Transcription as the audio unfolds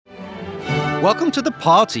Welcome to the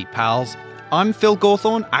party, pals. I'm Phil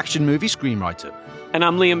Gawthorne, action movie screenwriter. And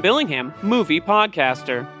I'm Liam Billingham, movie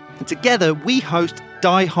podcaster. And together we host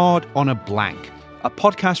Die Hard on a Blank, a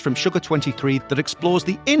podcast from Sugar 23 that explores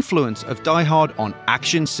the influence of Die Hard on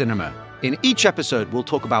action cinema. In each episode, we'll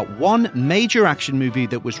talk about one major action movie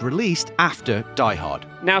that was released after Die Hard.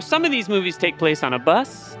 Now, some of these movies take place on a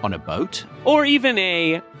bus, On a boat? or even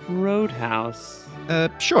a roadhouse.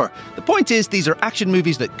 Sure. The point is, these are action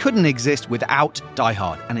movies that couldn't exist without Die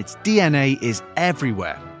Hard, and its DNA is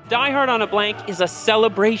everywhere. Die Hard on a Blank is a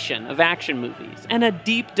celebration of action movies and a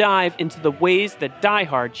deep dive into the ways that Die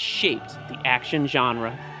Hard shaped the action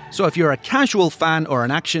genre. So if you're a casual fan or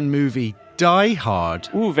an action movie Die Hard,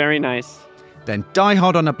 Ooh, very nice. then Die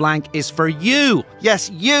Hard on a Blank is for you. Yes,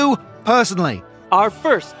 you personally. Our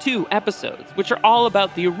first two episodes, which are all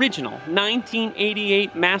about the original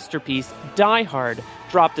 1988 masterpiece Die Hard,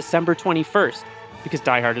 dropped December 21st, because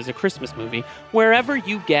Die Hard is a Christmas movie, wherever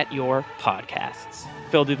you get your podcasts.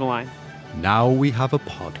 Phil, do the line. Now we have a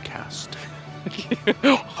podcast.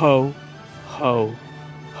 Ho, ho,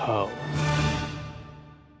 ho.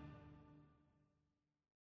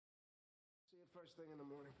 First thing in the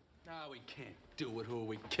morning. No, we can't do it. Who are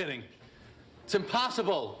we kidding? It's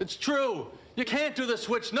impossible. It's true. You can't do the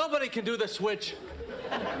switch. Nobody can do the switch.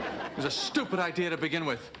 It was a stupid idea to begin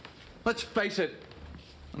with. Let's face it.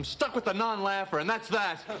 I'm stuck with the non-laugher, and that's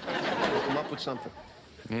that. We'll come up with something.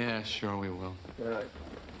 Yeah, sure we will. All right.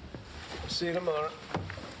 See you tomorrow.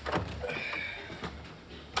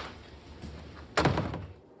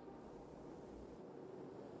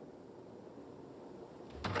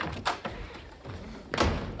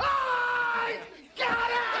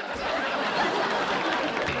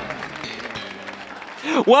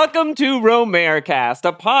 Welcome to Romerecast,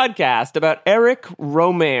 a podcast about Eric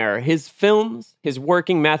Rohmer, his films, his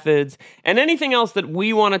working methods, and anything else that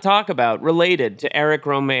we want to talk about related to Eric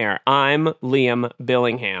Rohmer. I'm Liam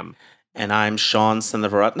Billingham. And I'm Sean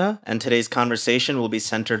Sandavaratna, and today's conversation will be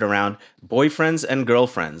centered around boyfriends and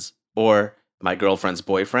girlfriends, or My Girlfriend's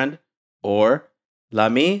Boyfriend, or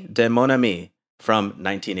L'Ami de Mon Ami from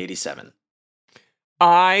 1987.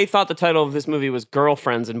 I thought the title of this movie was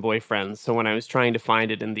Girlfriends and Boyfriends, so when I was trying to find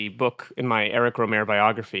it in the book, in my Eric Rohmer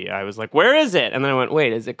biography, I was like, where is it? And then I went,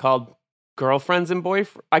 wait, is it called Girlfriends and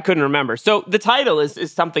Boyfriends? I couldn't remember. So the title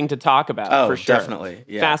is something to talk about, for sure. Definitely.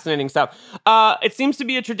 Yeah. Fascinating stuff. It seems to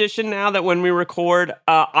be a tradition now that when we record,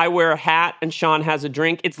 I wear a hat and Sean has a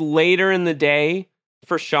drink. It's later in the day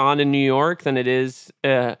for Sean in New York than it is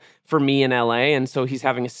for me in LA, and so he's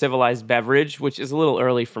having a civilized beverage, which is a little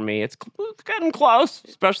early for me. It's getting close,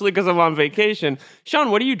 especially because I'm on vacation. Sean,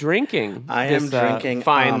 what are you drinking? I'm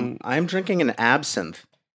drinking an absinthe,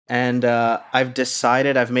 and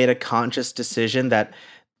I've made a conscious decision that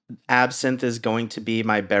absinthe is going to be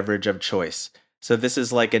my beverage of choice. So this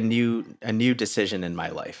is like a new decision in my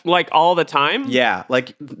life. Like all the time? Yeah,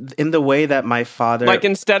 like in the way that my father... Like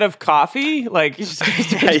instead of coffee? Like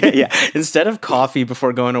yeah. Instead of coffee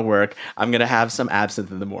before going to work, I'm going to have some absinthe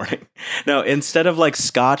in the morning. No, instead of like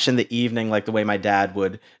scotch in the evening, like the way my dad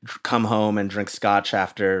would come home and drink scotch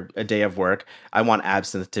after a day of work, I want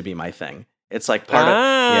absinthe to be my thing. It's like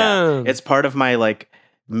it's part of my like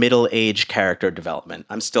middle-age character development.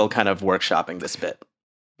 I'm still kind of workshopping this bit.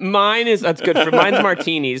 Mine's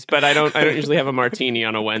martinis, but I don't usually have a martini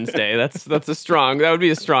on a Wednesday. That would be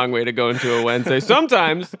a strong way to go into a Wednesday.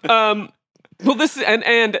 Sometimes. Well, this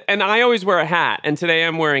and I always wear a hat, and today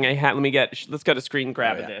I'm wearing a hat. Let's get a screen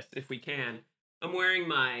grab of this if we can. I'm wearing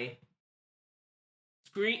my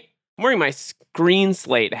Screen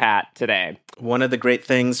Slate hat today. One of the great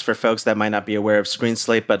things for folks that might not be aware of Screen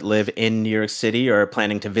Slate but live in New York City or are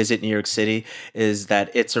planning to visit New York City is that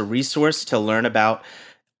it's a resource to learn about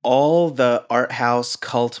all the art house,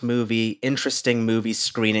 cult movie, interesting movie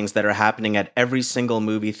screenings that are happening at every single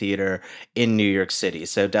movie theater in New York City.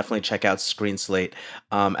 So definitely check out Screen Slate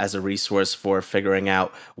as a resource for figuring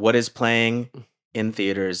out what is playing in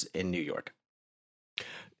theaters in New York.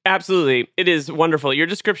 Absolutely, it is wonderful. Your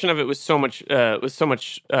description of it was so much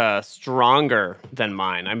stronger than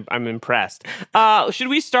mine. I'm impressed. Should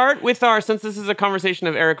we start with since this is a conversation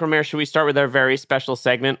of Eric Rohmer, should we start with our very special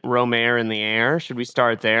segment, Rohmer in the Air? Should we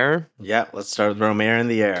start there? Yeah, let's start with Rohmer in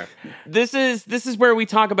the Air. This is where we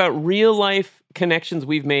talk about real life connections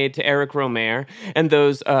we've made to Eric Rohmer and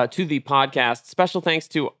those to the podcast. Special thanks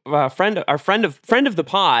to our friend of the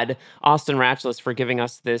pod, Austin Ratchless, for giving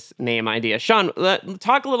us this name idea. Sean,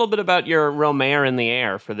 talk a little bit about your Rohmer in the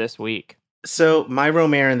Air for this week. So my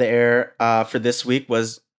Rohmer in the Air for this week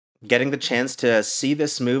was getting the chance to see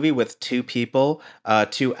this movie with two people,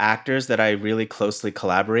 two actors that I really closely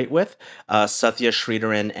collaborate with, Sathya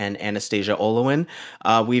Sridharan and Anastasia Olowin.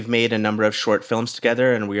 We've made a number of short films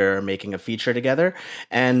together, and we are making a feature together.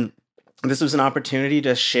 And this was an opportunity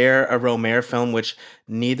to share a Rohmer film, which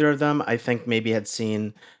neither of them, I think, maybe had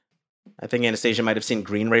seen. I think Anastasia might have seen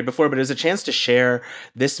Green Ray before, but it was a chance to share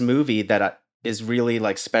this movie that is really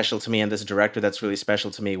like special to me, and this director that's really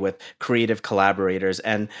special to me, with creative collaborators,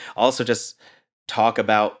 and also just talk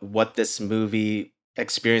about what this movie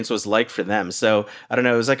experience was like for them. So I don't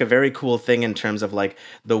know, it was like a very cool thing in terms of like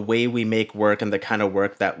the way we make work and the kind of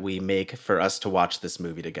work that we make for us to watch this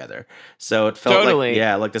movie together. So it felt Totally.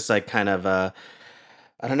 like this like kind of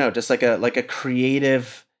I don't know, just like a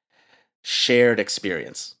creative shared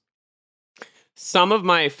experience. Some of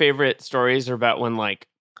my favorite stories are about when like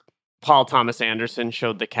Paul Thomas Anderson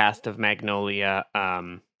showed the cast of Magnolia,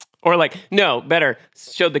 showed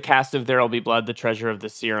the cast of There'll Be Blood, The Treasure of the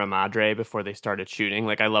Sierra Madre before they started shooting.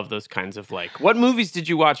 Like, I love those kinds of like, what movies did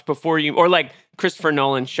you watch before you, or like Christopher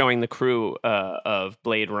Nolan showing the crew of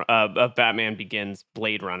Batman Begins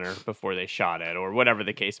Blade Runner before they shot it, or whatever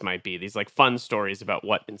the case might be. These like fun stories about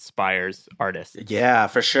what inspires artists. Yeah,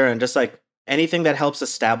 for sure. And just like anything that helps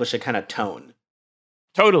establish a kind of tone.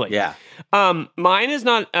 Totally. Yeah. Mine is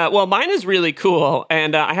not, mine is really cool,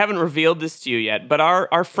 and I haven't revealed this to you yet, but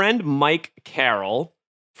our friend Mike Carroll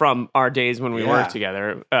from our days when we worked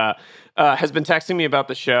together has been texting me about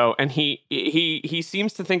the show, and he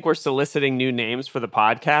seems to think we're soliciting new names for the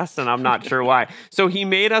podcast, and I'm not sure why. So he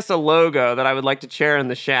made us a logo that I would like to share in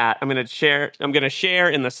the chat. I'm going to share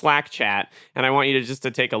in the Slack chat, and I want you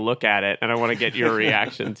to take a look at it, and I want to get your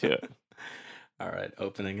reaction to it. All right,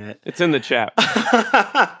 opening it. It's in the chat.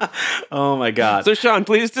 Oh my God. So Sean,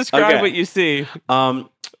 please describe what you see.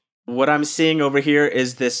 What I'm seeing over here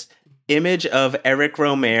is this image of Eric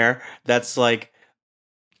Rohmer that's like,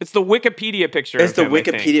 it's the Wikipedia picture. It's the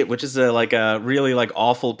Wikipedia, which is a really like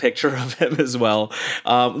awful picture of him as well.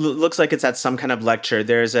 Looks like it's at some kind of lecture.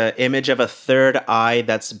 There's an image of a third eye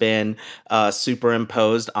that's been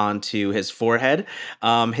superimposed onto his forehead.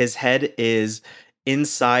 His head is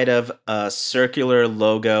inside of a circular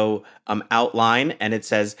logo outline, and it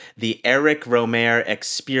says the Eric Rohmer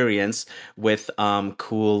Experience with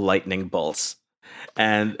cool lightning bolts.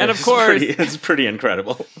 And of course, it's pretty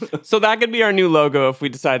incredible. So that could be our new logo if we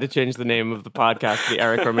decide to change the name of the podcast to the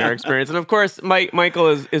Eric Rohmer Experience. And of course, Michael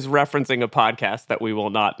is referencing a podcast that we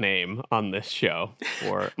will not name on this show.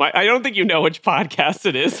 I don't think you know which podcast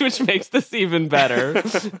it is, which makes this even better.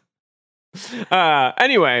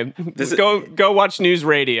 Anyway, go watch News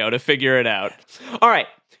Radio to figure it out. All right,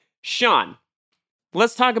 Sean,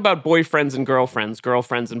 let's talk about boyfriends and girlfriends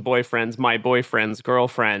and boyfriends, my boyfriend's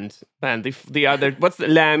girlfriend, and the other. What's the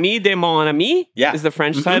L'ami de mon ami? Yeah, is the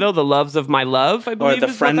French title. The loves of my love, I believe. Or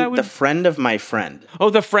the friend of my friend.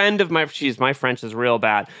 Oh, the friend of my. Jeez, my French is real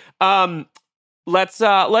bad. Let's.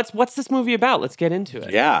 What's this movie about? Let's get into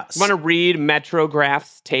it. Yeah, want to read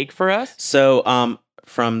Metrograph's take for us? So,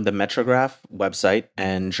 from the Metrograph website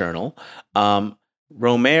and journal,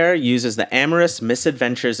 Rohmer uses the amorous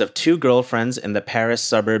misadventures of two girlfriends in the Paris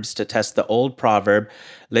suburbs to test the old proverb,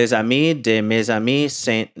 Les amis de mes amis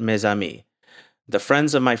sont mes amis. The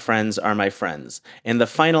friends of my friends are my friends, in the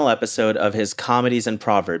final episode of his Comedies and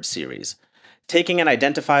Proverbs series. Taking an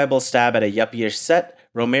identifiable stab at a yuppie-ish set,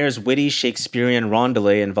 Rohmer's witty Shakespearean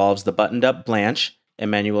rondelay involves the buttoned-up Blanche,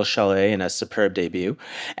 Emmanuel Chalet in a superb debut,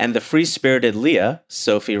 and the free-spirited Leah,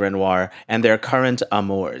 Sophie Renoir, and their current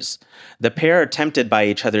amours. The pair are tempted by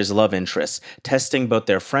each other's love interests, testing both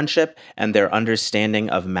their friendship and their understanding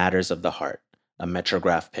of matters of the heart. A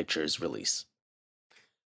Metrograph Pictures release.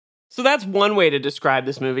 So that's one way to describe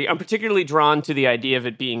this movie. I'm particularly drawn to the idea of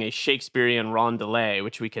it being a Shakespearean rondelay,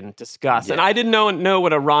 which we can discuss. Yeah. And I didn't know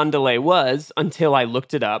what a rondelay was until I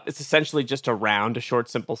looked it up. It's essentially just a short,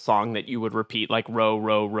 simple song that you would repeat, like row,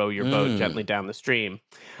 row, row your boat gently down the stream.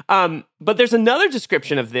 But there's another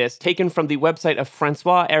description of this taken from the website of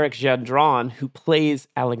Francois-Eric Gendron, who plays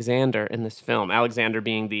Alexander in this film. Alexander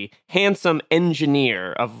being the handsome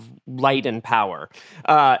engineer of light and power.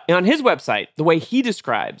 And on his website, the way he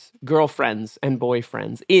describes girlfriends and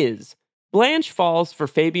boyfriends is: Blanche falls for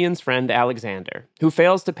Fabian's friend Alexander, who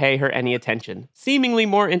fails to pay her any attention, seemingly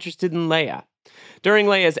more interested in Leia. During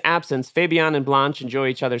Leia's absence, Fabian and Blanche enjoy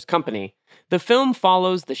each other's company. The film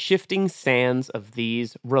follows the shifting sands of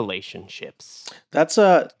these relationships. That's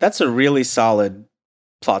a really solid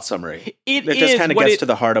plot summary. It just is kind of what gets it- to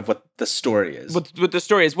the heart of what the story is. what the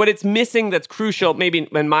story is. What it's missing that's crucial, maybe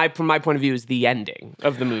from my point of view, is the ending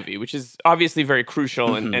of the movie, which is obviously very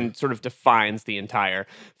crucial and sort of defines the entire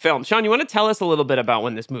film. Sean, you want to tell us a little bit about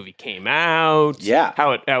when this movie came out? Yeah.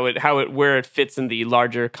 Where it fits in the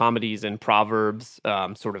larger comedies and proverbs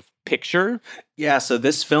sort of picture. Yeah, so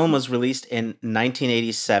this film was released in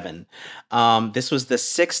 1987. This was the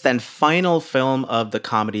sixth and final film of the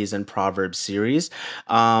Comedies and Proverbs series.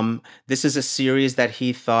 This is a series that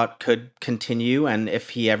he thought could continue, and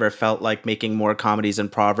if he ever felt like making more comedies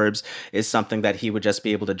and proverbs is something that he would just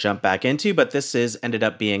be able to jump back into, but this ended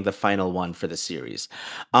up being the final one for the series.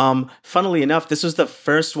 Funnily enough, this was the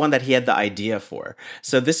first one that he had the idea for.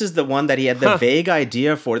 So this is the one that he had the vague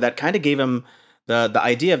idea for that kind of gave him the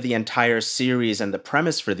idea of the entire series and the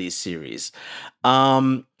premise for these series.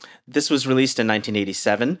 This was released in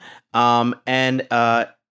 1987, and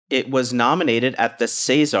it was nominated at the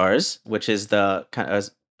Césars, which is the kind of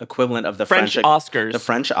equivalent of the French Oscars. The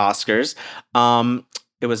French Oscars.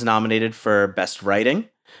 It was nominated for Best Writing,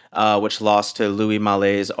 which lost to Louis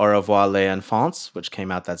Mallet's Au revoir les enfants, which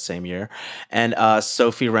came out that same year. And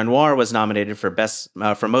Sophie Renoir was nominated for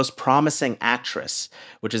for Most Promising Actress,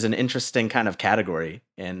 which is an interesting kind of category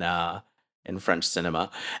in French cinema.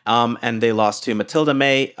 And they lost to Mathilda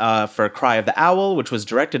May for Cry of the Owl, which was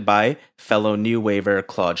directed by fellow New Waver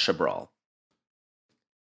Claude Chabrol.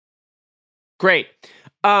 Great.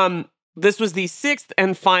 This was the sixth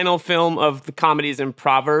and final film of the Comedies and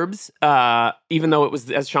Proverbs, even though it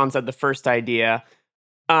was, as Sean said, the first idea.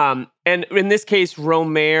 And in this case,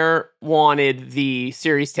 Rohmer wanted the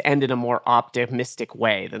series to end in a more optimistic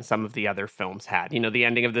way than some of the other films had. You know, the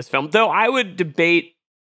ending of this film, though I would debate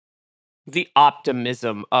the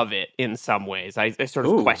optimism of it in some ways. I sort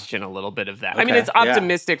of question a little bit of that. I mean, it's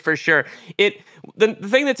optimistic for sure. The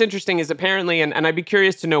thing that's interesting is apparently, and I'd be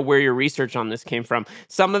curious to know where your research on this came from,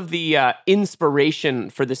 some of the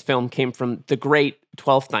inspiration for this film came from The Great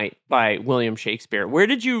Twelfth Night by William Shakespeare. Where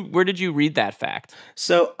did you read that fact?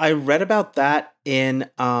 So I read about that in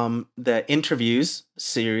the Interviews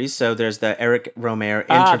series. So there's the Eric Rohmer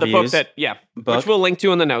Interviews. The book which we'll link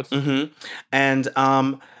to in the notes. Mm-hmm.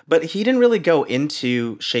 And but he didn't really go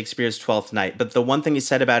into Shakespeare's Twelfth Night. But the one thing he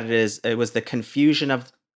said about it is it was the confusion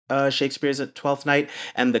of Shakespeare's Twelfth Night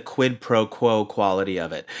and the quid pro quo quality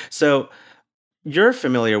of it. So you're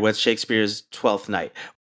familiar with Shakespeare's Twelfth Night.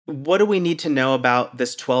 What do we need to know about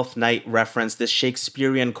this Twelfth Night reference, this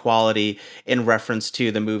Shakespearean quality in reference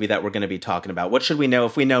to the movie that we're going to be talking about? What should we know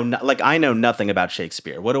if we know, I know nothing about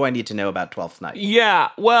Shakespeare. What do I need to know about Twelfth Night? Yeah,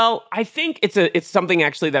 well, I think it's something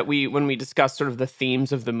actually that when we discuss sort of the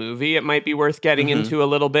themes of the movie, it might be worth getting into a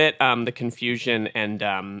little bit, the confusion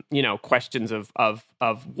and, questions of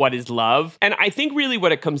what is love. And I think really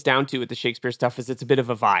what it comes down to with the Shakespeare stuff is it's a bit of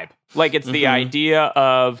a vibe. Like it's the idea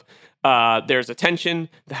of, there's a tension.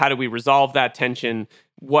 How do we resolve that tension?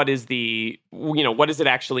 What does it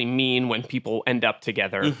actually mean when people end up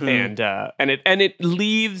together? And it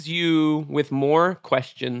leaves you with more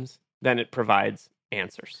questions than it provides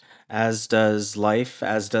answers. As does life,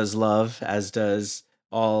 as does love, as does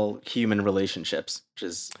all human relationships, which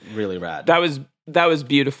is really rad. That was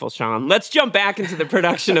beautiful, Sean. Let's jump back into the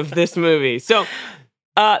production of this movie. So,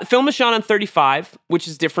 the film is shot on 35, which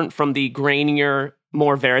is different from the grainier,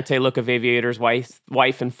 more verite look of Aviator's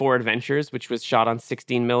Wife and Four Adventures, which was shot on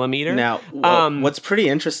 16 millimeter. Now, what's pretty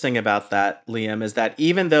interesting about that, Liam, is that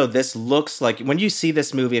even though this looks like, when you see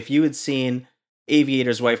this movie, if you had seen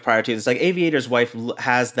Aviator's Wife prior to this, like Aviator's Wife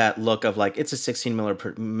has that look of like, it's a 16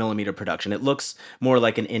 millimeter production. It looks more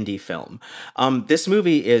like an indie film. This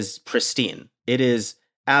movie is pristine. It is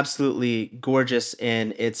absolutely gorgeous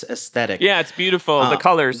in its aesthetic. Yeah, it's beautiful. The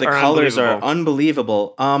colors are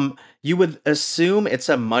unbelievable. You would assume it's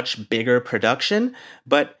a much bigger production,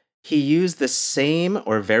 but he used the same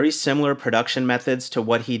or very similar production methods to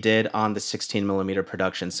what he did on the 16 millimeter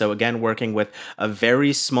production. So again, working with a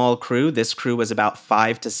very small crew. This crew was about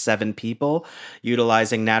 5 to 7 people,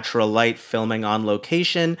 utilizing natural light, filming on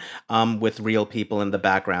location with real people in the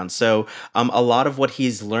background. So a lot of what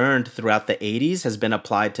he's learned throughout the 80s has been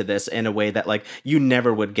applied to this in a way that like you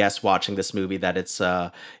never would guess watching this movie that it's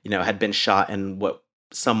had been shot in what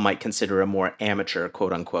some might consider a more amateur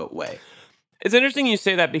quote unquote way. It's interesting you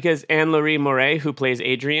say that because Anne-Laure Moret, who plays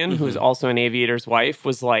Adrienne, who's also an Aviator's Wife,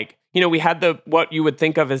 was like, we had what you would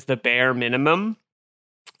think of as the bare minimum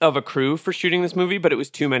of a crew for shooting this movie, but it was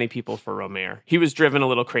too many people for Rohmer. He was driven a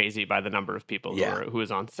little crazy by the number of people who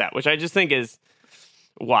was on set, which I just think is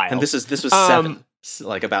wild. And this was 7,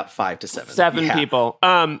 like about 5 to 7. 7 people.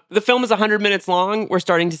 The film is 100 minutes long. We're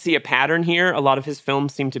starting to see a pattern here. A lot of his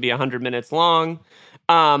films seem to be 100 minutes long.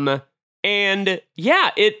 And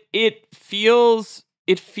yeah, it feels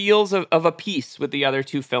of a piece with the other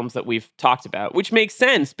two films that we've talked about, which makes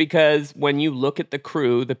sense because when you look at the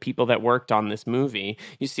crew, the people that worked on this movie,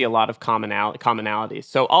 you see a lot of commonalities.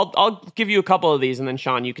 So I'll give you a couple of these, and then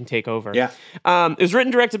Sean, you can take over. Yeah. It was written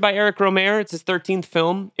and directed by Eric Romer. It's his 13th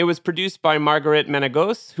film. It was produced by Margaret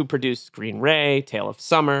Menegos, who produced Green Ray, Tale of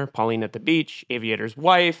Summer, Pauline at the Beach, Aviator's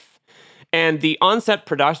Wife. And the on-set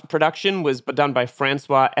production was done by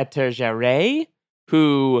Francois Ettergeret,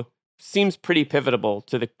 who seems pretty pivotal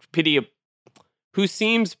to the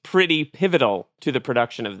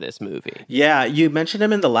production of this movie. Yeah, you mentioned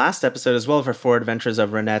him in the last episode as well for Four Adventures of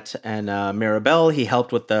Renette and Mirabelle. He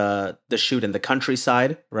helped with the shoot in the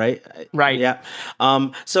countryside, right? Right. Yeah.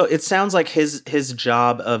 So it sounds like his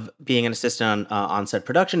job of being an assistant on set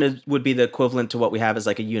production would be the equivalent to what we have as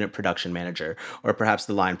like a unit production manager or perhaps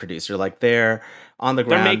the line producer. Like they're on the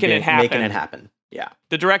ground making it happen. Yeah.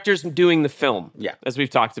 The director's doing the film, Yeah. as we've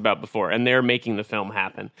talked about before, and they're making the film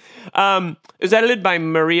happen. It was edited by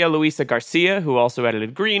Maria Luisa Garcia, who also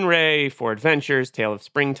edited Green Ray, Four Adventures, Tale of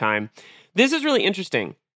Springtime. This is really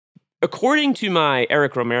interesting. According to my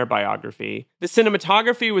Eric Romer biography, the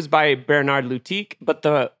cinematography was by Bernard Lutique, but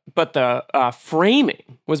the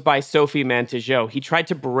framing was by Sophie Mantegeot. He tried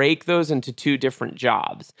to break those into two different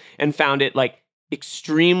jobs and found it like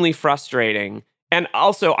extremely frustrating. And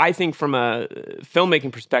also, I think from a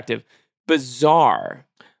filmmaking perspective, bizarre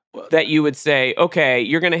that you would say, okay,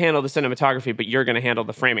 you're going to handle the cinematography, but you're going to handle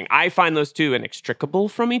the framing. I find those two inextricable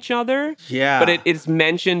from each other. Yeah. But it's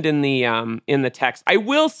mentioned in the text. I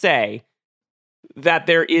will say that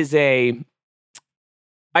there is I'm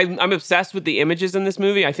obsessed with the images in this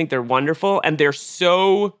movie. I think they're wonderful, and they're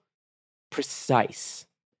so precise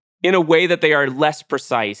in a way that they are less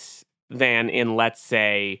precise than in, let's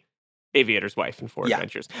say, Aviator's Wife and Four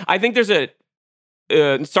Adventures. I think there's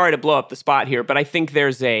sorry to blow up the spot here, but I think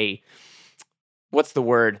there's what's the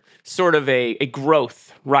word? Sort of a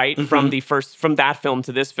growth, right? Mm-hmm. From that film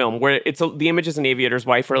to this film, where the images in Aviator's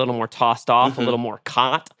Wife are a little more tossed off, Mm-hmm. a little more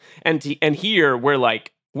caught. And here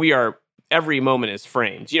every moment is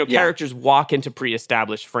framed. Characters walk into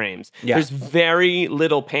pre-established frames. Yeah. There's very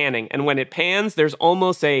little panning. And when it pans, there's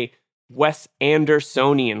almost a Wes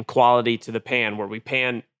Andersonian quality to the pan, where we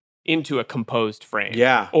pan into a composed frame.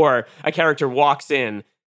 Yeah. Or a character walks in.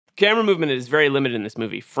 Camera movement is very limited in this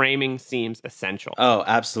movie. Framing seems essential. Oh,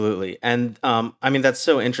 absolutely. And I mean, that's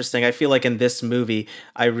so interesting. I feel like in this movie,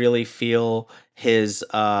 I really feel his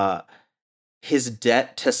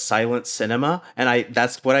debt to silent cinema, and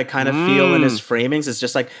that's what I kind of feel in his framings. Is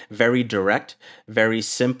just like very direct, very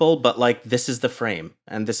simple, but like this is the frame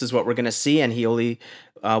and this is what we're gonna see, and he only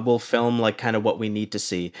will film like kind of what we need to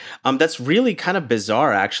see. That's really kind of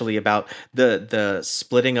bizarre actually about the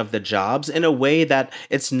splitting of the jobs in a way that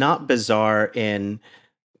it's not bizarre in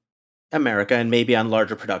America and maybe on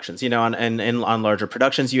larger productions. On larger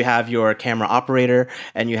productions, you have your camera operator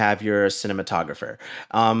and you have your cinematographer.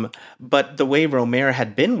 But the way Romer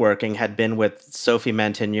had been working had been with Sophie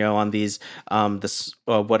Mantegeot on these,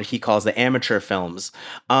 what he calls the amateur films,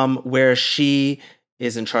 where she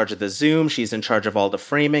is in charge of the zoom. She's in charge of all the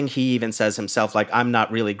framing. He even says himself, like, I'm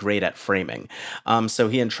not really great at framing. So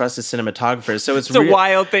he entrusts his cinematographers. So it's a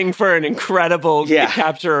wild thing for an incredible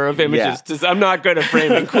capturer of images. Yeah. I'm not good at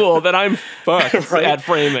framing. Cool, that I'm fucked Right? at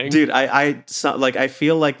framing. Dude, I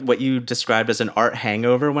feel like what you described as an art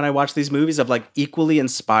hangover when I watch these movies, of like equally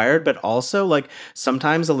inspired, but also like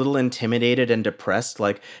sometimes a little intimidated and depressed.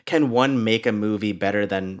 Like, can one make a movie better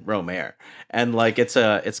than Romer? And like, it's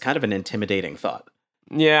kind of an intimidating thought.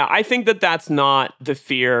 Yeah, I think that's not the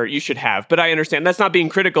fear you should have, but I understand. That's not being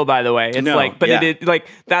critical, by the way.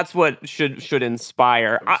 It's that's what should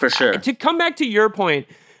inspire. For sure. To come back to your point,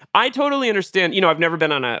 I totally understand. I've never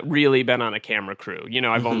been on a camera crew.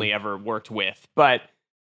 I've only ever worked with, but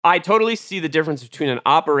I totally see the difference between an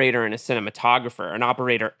operator and a cinematographer, an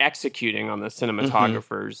operator executing on the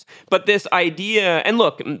cinematographers. But this idea, and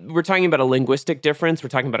look, we're talking about a linguistic difference. We're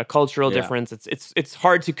talking about a cultural difference. It's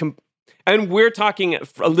hard to and we're talking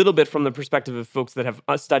a little bit from the perspective of folks that have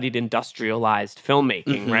studied industrialized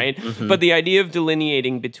filmmaking, right? But the idea of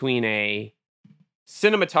delineating between a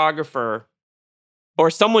cinematographer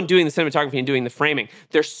or someone doing the cinematography and doing the framing,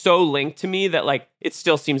 they're so linked to me that like it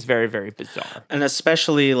still seems very, very bizarre. And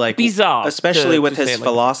especially like bizarre, especially with his say it like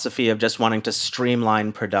philosophy of just wanting to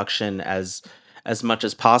streamline production as as much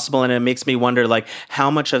as possible. And it makes me wonder, like,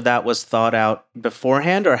 how much of that was thought out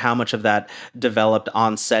beforehand, or how much of that developed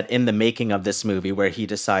on set in the making of this movie, where he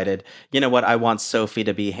decided, you know what, I want Sophie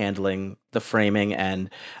to be handling the framing, and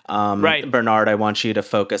Right. Bernard, I want you to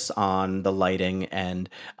focus on the lighting and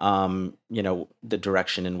the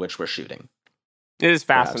direction in which we're shooting. It is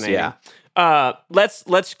Perhaps, fascinating. yeah. Let's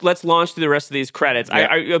launch through the rest of these credits.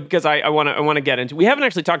 Yeah. Because I want to get into. We haven't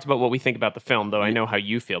actually talked about what we think about the film, though. I know how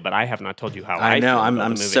you feel, but I have not told you how I know. feel I'm about the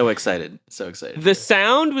movie. so excited. So excited. The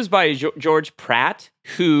sound was by George Pratt,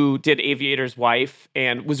 who did Aviator's Wife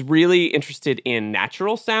and was really interested in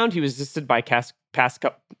natural sound. He was assisted by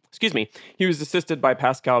Pascal. Excuse me. He was assisted by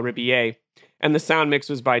Pascal Ribier, and the sound mix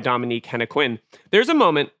was by Dominique Hennequin. There's a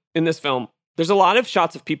moment in this film. There's a lot of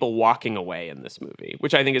shots of people walking away in this movie,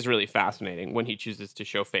 which I think is really fascinating when he chooses to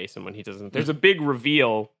show face and when he doesn't. There's a big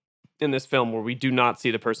reveal in this film where we do not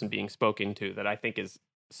see the person being spoken to that I think is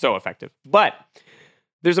so effective. But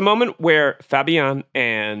there's a moment where Fabian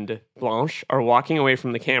and Blanche are walking away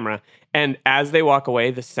from the camera, and as they walk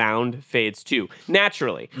away, the sound fades too,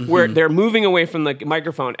 naturally, where they're moving away from the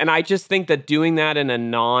microphone. And I just think that doing that in a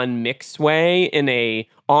non-mix way, in a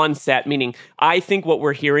on-set, meaning I think what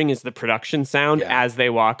we're hearing is the production sound as they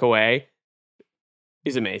walk away,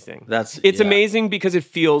 is amazing. It's amazing because it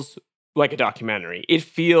feels like a documentary. It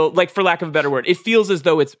feels like, for lack of a better word, it feels as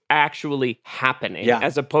though it's actually happening,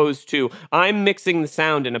 as opposed to I'm mixing the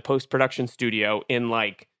sound in a post-production studio in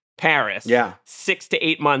like Paris 6 to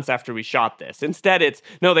 8 months after we shot this. Instead, it's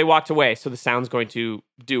no, they walked away, so the sound's going to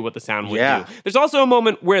do what the sound would do. There's also a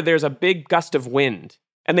moment where there's a big gust of wind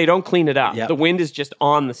and they don't clean it up. The wind is just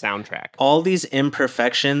on the soundtrack. All these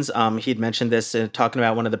imperfections, he'd mentioned this talking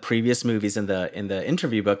about one of the previous movies in the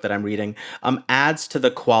interview book that I'm reading, adds to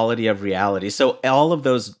the quality of reality. So all of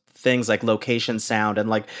those things like location, sound, and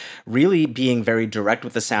like really being very direct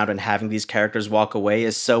with the sound and having these characters walk away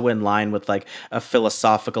is so in line with like a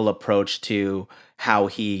philosophical approach to how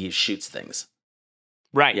he shoots things.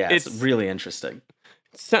 Right. Yeah, it's really interesting.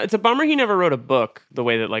 So it's a bummer he never wrote a book the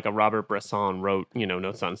way that like a Robert Bresson wrote,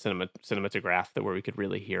 notes on cinematograph, that where we could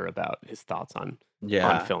really hear about his thoughts on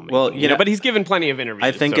filming. Well, but he's given plenty of interviews.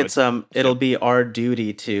 I think it'll be our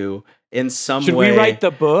duty to in some Should way we write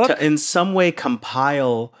the book? To in some way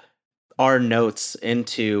compile our notes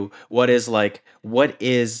into what is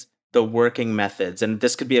the working methods, and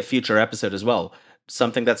this could be a future episode as well.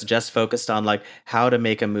 Something that's just focused on like how to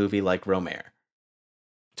make a movie like Romer.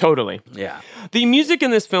 Totally. Yeah. The music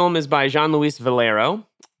in this film is by Jean-Louis Valero.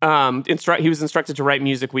 He was instructed to write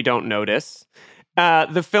music we don't notice.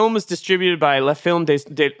 The film was distributed by Les Films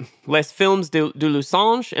de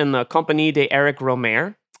Lusange and the Compagnie de Eric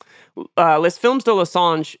Romer. Les Films de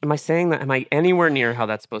Lusange, am I saying that? Am I anywhere near how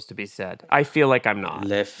that's supposed to be said? I feel like I'm not.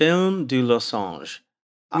 Les Films de Lusange.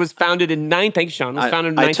 It was founded in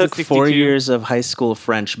 1962. I took 4 years of high school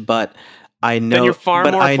French, but I know. Then you're far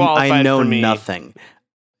more qualified I know for me. Nothing.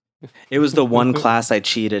 It was the one class I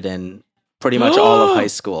cheated in pretty much all of high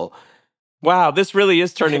school. Wow, this really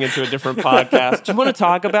is turning into a different podcast. Do you want to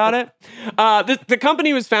talk about it? The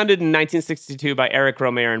company was founded in 1962 by Eric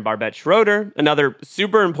Romer and Barbette Schroeder, another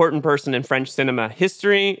super important person in French cinema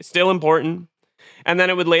history, still important. And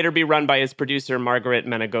then it would later be run by his producer, Marguerite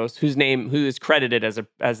Menegos, who is credited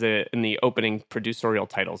as in the opening producerial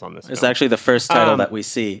titles on this film. It's actually the first title that we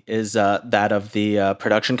see is that of the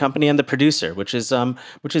production company and the producer, which is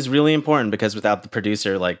really important because without the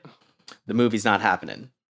producer, like the movie's not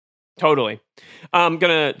happening. Totally. I'm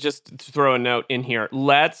going to just throw a note in here.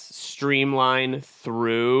 Let's streamline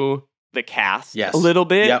through the cast a little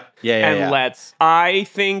bit. Yep. Yeah. I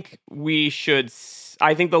think we should...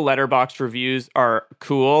 I think the Letterboxd reviews are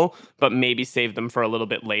cool, but maybe save them for a little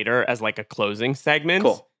bit later as like a closing segment.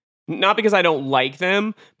 Cool. Not because I don't like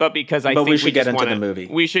them, but because I think we should get into the movie.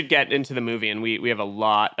 We should get into the movie, and we have a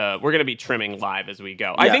lot. We're going to be trimming live as we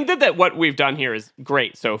go. Yeah. I think that what we've done here is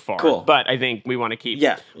great so far. Cool. But I think we want to keep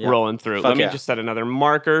rolling through. Let me just set another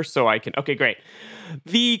marker so I can... Okay, great.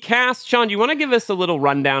 The cast, Sean, do you want to give us a little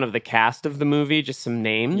rundown of the cast of the movie? Just some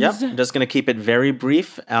names? Yep, I'm just going to keep it very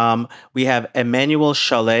brief. We have Emmanuelle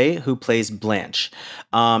Chalais, who plays Blanche.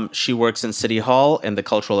 She works in City Hall in the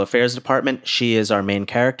Cultural Affairs Department. She is our main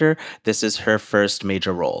character. This is her first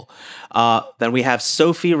major role. Then we have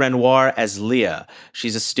Sophie Renoir as Leah.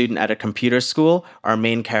 She's a student at a computer school. Our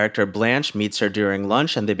main character, Blanche, meets her during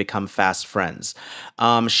lunch, and they become fast friends.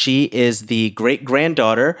 She is the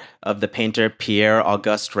great-granddaughter of the painter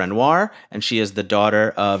Pierre-Auguste Renoir, and she is the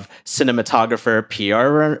daughter of cinematographer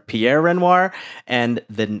Pierre Renoir and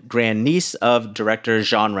the grandniece of director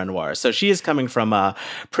Jean Renoir. So she is coming from a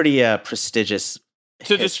pretty prestigious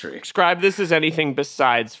history. Describe this as anything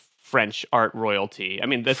besides French art royalty. I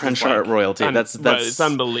mean, this French is like art royalty. That's it's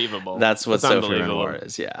unbelievable. That's what It's Sophie unbelievable. Renoir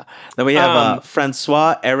is. Yeah. Then we have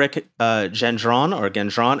Francois Eric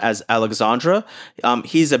Gendron as Alexandre.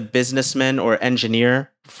 He's a businessman or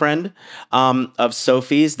engineer friend of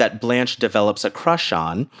Sophie's that Blanche develops a crush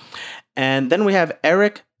on. And then we have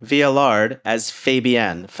Eric Viallard as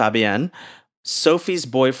Fabienne, Sophie's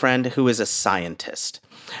boyfriend who is a scientist.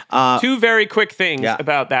 Two very quick things Yeah.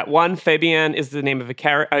 about that. One, Fabienne is the name of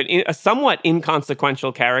a somewhat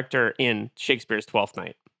inconsequential character in Shakespeare's Twelfth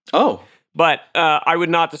Night. Oh, But I would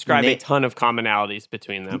not describe a Na- ton of commonalities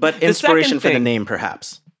between them. but The inspiration second for the thing- name,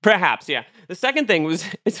 perhaps. Perhaps, yeah. The second thing was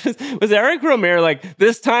Eric Romer like,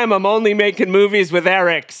 this time I'm only making movies with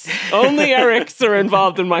Erics. Only Erics are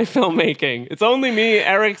involved in my filmmaking. It's only me,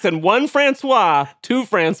 Erics, and one Francois. Two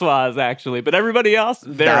Francois, actually. But everybody else,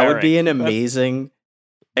 they're That would be Eric. an amazing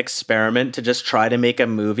experiment to just try to make a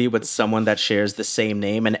movie with someone that shares the same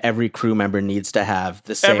name, and every crew member needs to have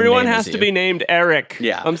the same Everyone name has as to you. be named Eric.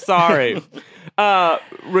 Yeah. I'm sorry.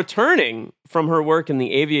 Returning from her work in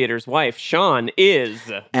The Aviator's Wife, Sean is...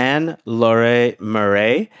 Anne-Laure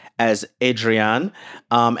Murray as Adrienne,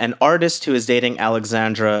 an artist who is dating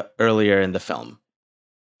Alexandra earlier in the film.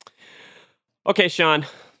 Okay, Sean,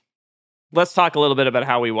 let's talk a little bit about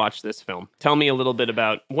how we watched this film. Tell me a little bit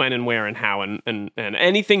about when and where and how and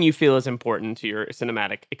anything you feel is important to your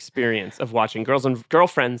cinematic experience of watching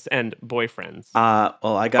Girlfriends and Boyfriends.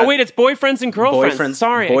 Well, I got Oh, wait, it's Boyfriends and Girlfriends.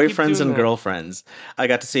 Sorry, I keep Boyfriends doing and that. Girlfriends. I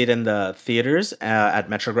got to see it in the theaters at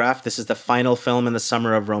Metrograph. This is the final film in the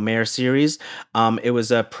Summer of Romer series. It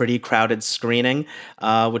was a pretty crowded screening,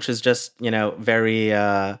 which is just,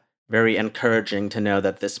 very encouraging to know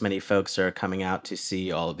that this many folks are coming out to see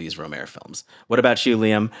all of these Romer films. What about you,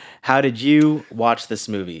 Liam? How did you watch this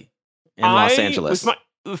movie in Los Angeles? It was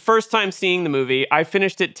the first time seeing the movie. I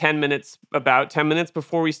finished it about 10 minutes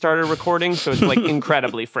before we started recording, so it's like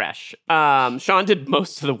incredibly fresh. Sean did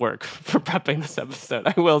most of the work for prepping this episode,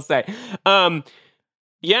 I will say.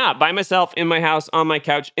 Yeah, by myself, in my house, on my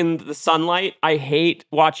couch, in the sunlight. I hate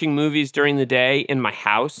watching movies during the day in my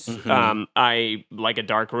house. Mhm. I like a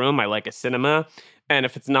dark room. I like a cinema. And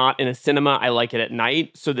if it's not in a cinema, I like it at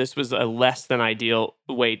night. So this was a less than ideal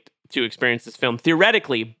way to experience this film,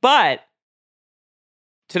 theoretically. But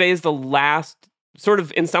today is the last, sort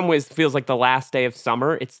of in some ways feels like the last day of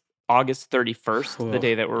summer. It's August 31st, the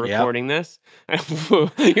day that we're Yep. recording this.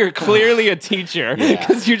 You're clearly a teacher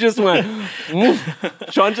because you just went, "Woof."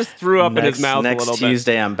 Sean just threw up in his mouth a Next little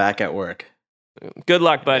Tuesday, I'm back at work. bit. Good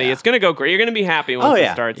luck, buddy. Yeah. It's going to go great. You're going to be happy once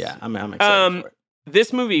it starts. Yeah, I'm excited for it.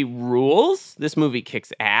 This movie rules. This movie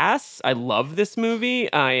kicks ass. I love this movie.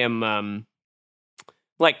 I am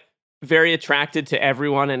very attracted to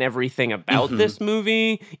everyone and everything about Mhm. this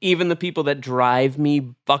movie. Even the people that drive me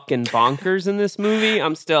fucking bonkers in this movie.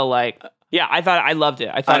 I'm still like, yeah, I loved it.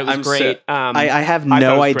 I thought it was I'm great. I have I thought it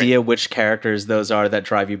no was idea which characters those are that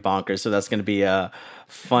drive you bonkers, so that's going to be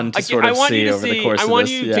fun to sort of see over the course of this. I want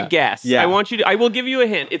you to guess. Yeah. I will give you a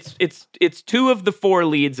hint. It's two of the four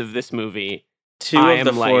leads of this movie. Two I of the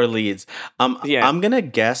am four like- leads. Yeah. I'm going to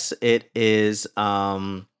guess it is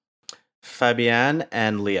Fabienne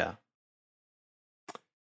and Leah.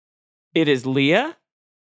 It is Leah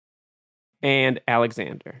and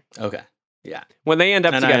Alexander. Okay. Yeah. When they end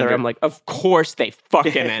up And I together, under- I'm like, of course they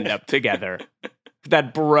fucking end up together.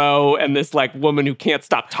 That bro and this like woman who can't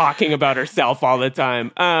stop talking about herself all the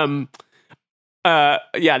time.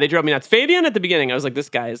 Yeah, they drove me nuts. Fabian at the beginning, I was like, this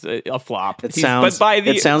guy is a flop. It sounds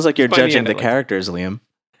like you're by the judging end, the it was- characters, Liam.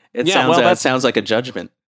 It Yeah, sounds well, it that's- sounds like a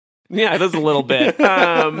judgment. Yeah, it is a little bit.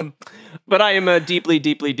 But I am deeply,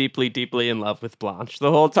 deeply, deeply, deeply in love with Blanche.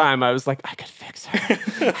 The whole time I was like, I could fix her.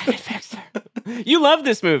 I could fix her. You love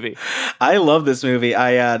this movie. I love this movie.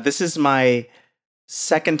 This is my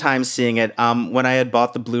second time seeing it. When I had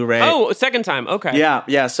bought the Blu-ray. Oh, second time. Okay.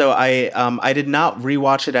 Yeah. So I did not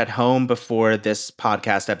rewatch it at home before this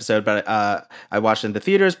podcast episode, but I watched it in the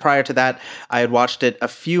theaters. Prior to that, I had watched it a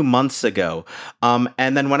few months ago.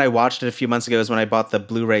 And then when I watched it a few months ago is when I bought the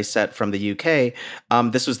Blu-ray set from the UK.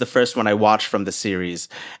 This was the first one I watched from the series,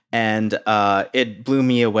 and it blew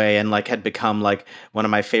me away and like had become like one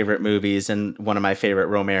of my favorite movies and one of my favorite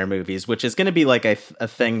Romer movies, which is going to be like a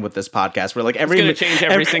thing with this podcast where like gonna change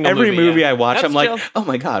every single movie, movie yeah. I watch, That's I'm like, chill. oh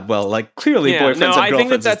my god, well, like clearly Yeah, Boyfriends no, and I think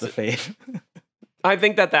Girlfriends that is the fave. I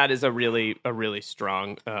think that is a really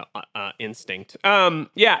strong instinct.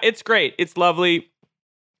 Yeah, it's great. It's lovely.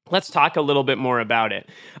 Let's talk a little bit more about it.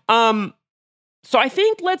 So I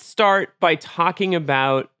think let's start by talking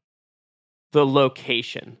about the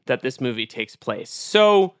location that this movie takes place.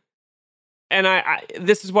 So, and I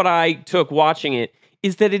this is what I took watching it.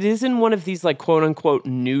 is that it is in one of these like quote unquote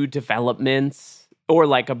new developments, or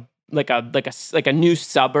like a new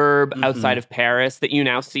suburb outside of Paris that you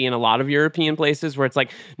now see in a lot of European places, where it's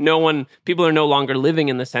like people are no longer living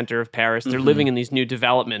in the center of Paris. They're living in these new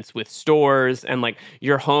developments with stores, and like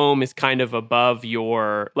your home is kind of above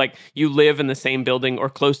like you live in the same building or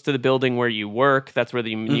close to the building where you work. That's where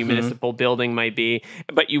the new municipal building might be.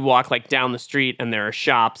 But you walk like down the street and there are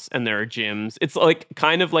shops and there are gyms. It's like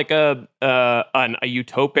kind of like a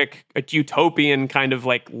utopian kind of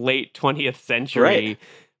like late 20th century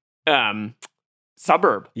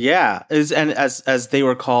suburb. Yeah, and as they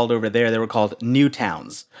were called over there, they were called new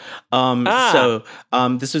towns. So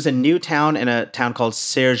this was a new town in a town called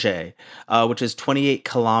Cergy, which is 28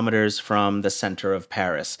 kilometers from the center of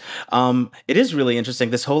Paris. It is really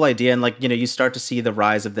interesting, this whole idea, and like, you start to see the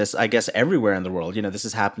rise of this, I guess, everywhere in the world. This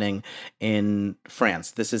is happening in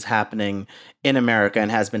France. This is happening in America,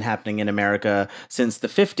 and has been happening in America since the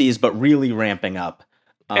 50s, but really ramping up.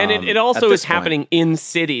 And it also is happening in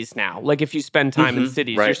cities now. Like if you spend time in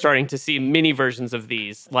cities, you're starting to see mini versions of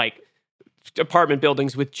these, like apartment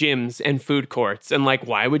buildings with gyms and food courts. And like,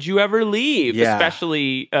 why would you ever leave? Yeah.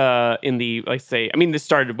 Especially in the, this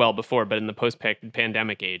started well before, but in the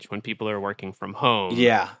post-pandemic age when people are working from home.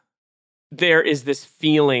 Yeah. There is this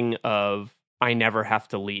feeling of, I never have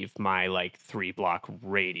to leave my like 3-block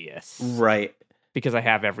radius. Right. Because I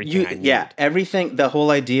have everything I need. Yeah, everything, the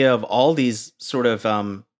whole idea of all these sort of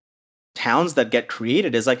towns that get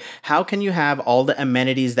created is like, how can you have all the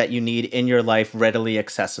amenities that you need in your life readily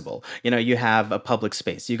accessible? You have a public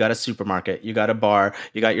space, you got a supermarket, you got a bar,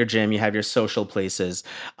 you got your gym, you have your social places.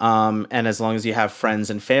 And as long as you have friends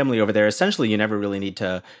and family over there, essentially you never really need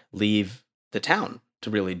to leave the town to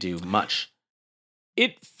really do much.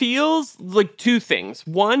 It feels like two things.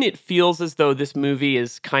 One, it feels as though this movie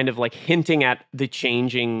is kind of like hinting at the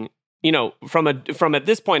changing, from at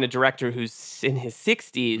this point a director who's in his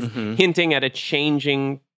 60s, hinting at a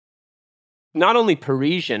changing, not only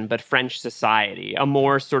Parisian but French society, a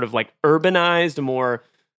more sort of like urbanized, a more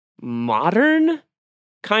modern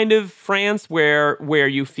kind of France, where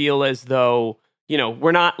you feel as though,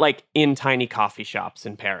 we're not like in tiny coffee shops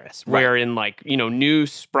in Paris. Right. We're in like, new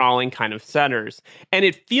sprawling kind of centers. And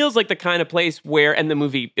it feels like the kind of place where, and the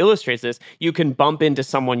movie illustrates this, you can bump into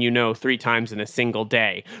someone 3 times in a single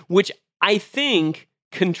day, which I think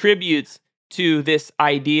contributes to this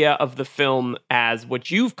idea of the film as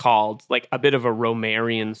what you've called like a bit of a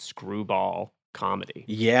Romerian screwball comedy.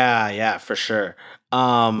 Yeah, for sure.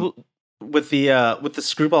 With the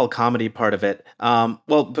screwball comedy part of it,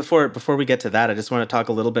 well, before we get to that, I just want to talk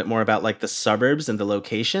a little bit more about like the suburbs and the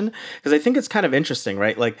location, because I think it's kind of interesting,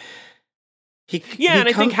 right? Like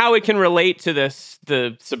I think how it can relate to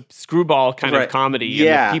the screwball kind of comedy,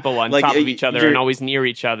 and the people on top of each other and always near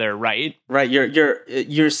each other, right? Right.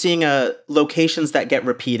 You're seeing locations that get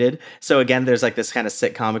repeated. So again, there's like this kind of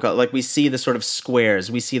sitcom, like we see the sort of squares,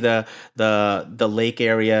 we see the lake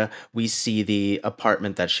area, we see the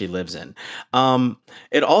apartment that she lives in.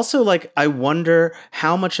 It also, like, I wonder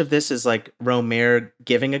how much of this is like Rohmer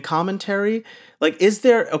giving a commentary. Like, is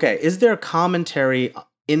there a commentary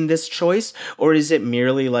in this choice, or is it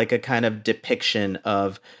merely like a kind of depiction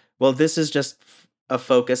of, well, this is just a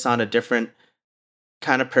focus on a different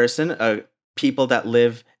kind of person, people that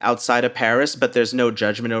live outside of Paris, but there's no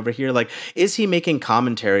judgment over here? Like, is he making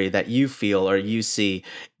commentary that you feel or you see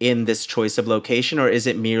in this choice of location, or is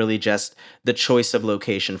it merely just the choice of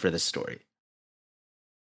location for this story?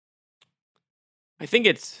 I think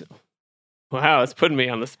it's, wow, it's putting me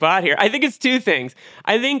on the spot here. I think it's two things.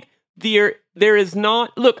 I think there is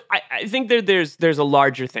not, look, I think there's a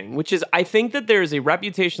larger thing, which is, I think that there is a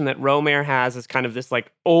reputation that Rohmer has as kind of this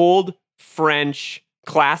like old French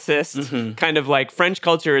classist, kind of like French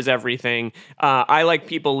culture is everything. I like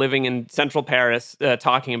people living in central Paris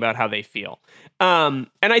talking about how they feel. And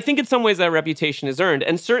I think in some ways that reputation is earned.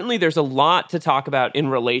 And certainly there's a lot to talk about in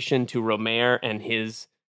relation to Rohmer and his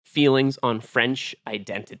feelings on French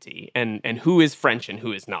identity and who is French and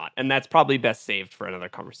who is not. And that's probably best saved for another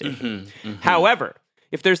conversation. However,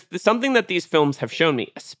 if there's something that these films have shown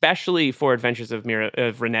me, especially for Adventures of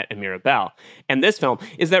Renette and Mirabelle, and this film,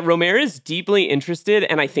 is that Rohmer is deeply interested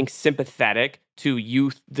and I think sympathetic to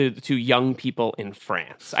young people in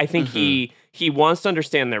France. I think he wants to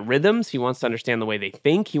understand their rhythms. He wants to understand the way they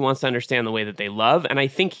think. He wants to understand the way that they love. And I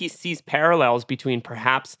think he sees parallels between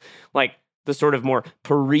perhaps like the sort of more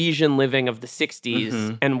Parisian living of the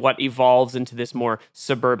 60s and what evolves into this more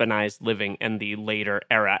suburbanized living in the later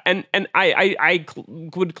era. And I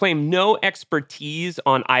would claim no expertise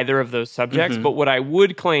on either of those subjects, but what I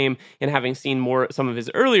would claim in having seen some of his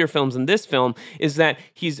earlier films in this film is that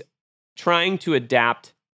he's trying to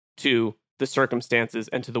adapt to the circumstances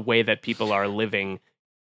and to the way that people are living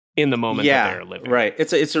in the moment that they're living. Right.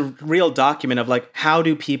 It's a real document of like, how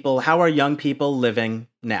are young people living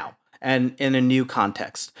now and in a new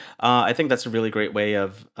context. I think that's a really great way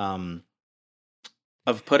of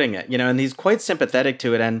putting it, and he's quite sympathetic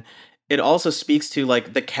to it. And it also speaks to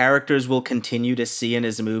like the characters we'll continue to see in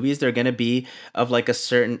his movies. They're going to be of like a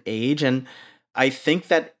certain age. And I think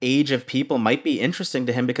that age of people might be interesting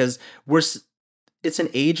to him because it's an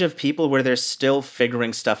age of people where they're still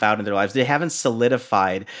figuring stuff out in their lives. They haven't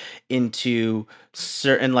solidified into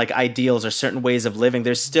certain like ideals or certain ways of living.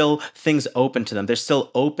 There's still things open to them. They're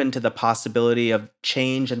still open to the possibility of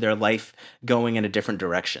change in their life going in a different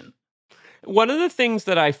direction. One of the things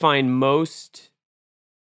that I find most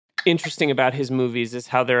interesting about his movies is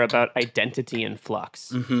how they're about identity and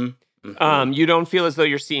flux. Mm-hmm. Mm-hmm. You don't feel as though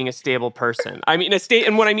you're seeing a stable person. I mean,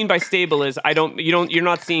 and what I mean by stable is you're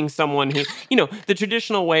not seeing someone who, the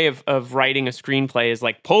traditional way of writing a screenplay is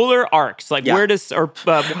like polar arcs. Like where does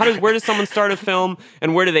someone start a film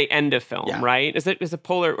and where do they end a film? Yeah. Right? Is it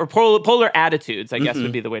polar attitudes? I guess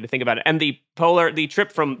would be the way to think about it. And the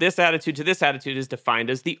trip from this attitude to this attitude is defined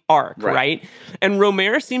as the arc, right? And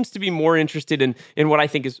Rohmer seems to be more interested in what I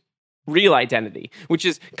think is real identity, which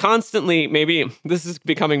is constantly, maybe this is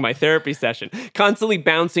becoming my therapy session, constantly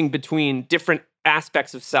bouncing between different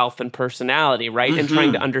aspects of self and personality, right? And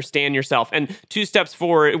trying to understand yourself. And 2 steps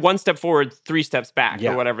forward, 1 step forward, 3 steps back,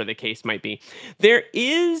 or whatever the case might be. There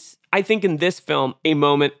is, I think, in this film, a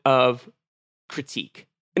moment of critique.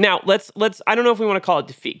 Now, let's I don't know if we want to call it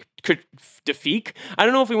defeat. I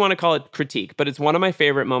don't know if we want to call it critique, but it's one of my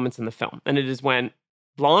favorite moments in the film. And it is when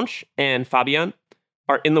Blanche and Fabian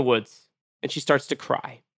are in the woods, and she starts to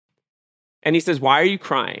cry. And he says, "Why are you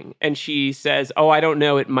crying?" And she says, "Oh, I don't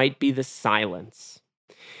know. It might be the silence."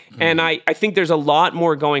 And I think there's a lot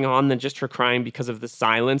more going on than just her crying because of the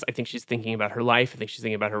silence. I think she's thinking about her life. I think she's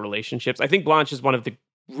thinking about her relationships. I think Blanche is one of the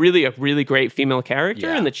a really great female character,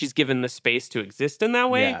 and that she's given the space to exist in that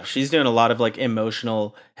way. Yeah, she's doing a lot of like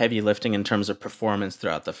emotional heavy lifting in terms of performance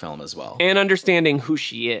throughout the film as well. And understanding who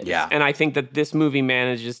she is. Yeah. And I think that this movie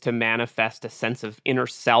manages to manifest a sense of inner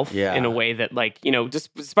self in a way that, like,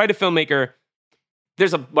 despite a filmmaker,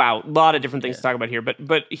 there's a lot of different things to talk about here,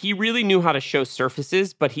 but he really knew how to show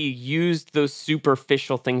surfaces, but he used those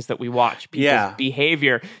superficial things that we watch, people's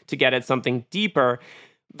behavior, to get at something deeper.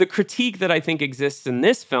 The critique that I think exists in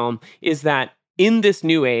this film is that in this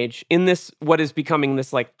new age, in this what is becoming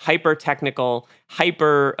this like hyper technical,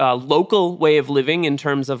 hyper local way of living, in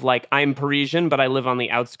terms of like, I'm Parisian, but I live on the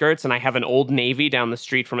outskirts and I have an Old Navy down the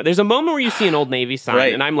street from it. There's a moment where you see an Old Navy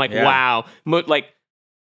sign and I'm like, wow,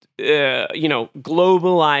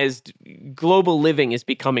 globalized global living is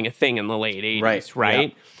becoming a thing in the late 80s,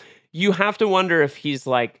 right? Yeah. You have to wonder if he's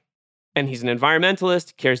like, and he's an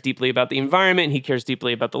environmentalist, cares deeply about the environment, he cares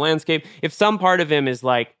deeply about the landscape. If some part of him is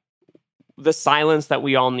like, the silence that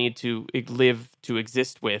we all need to live to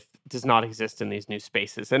exist with does not exist in these new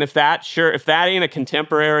spaces. And if that ain't a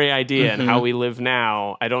contemporary idea and how we live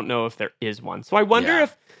now, I don't know if there is one. So I wonder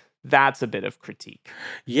if that's a bit of critique.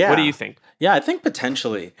 Yeah. What do you think? Yeah, I think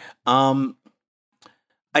potentially. I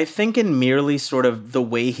think in merely sort of the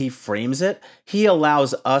way he frames it, he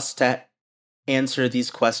allows us to answer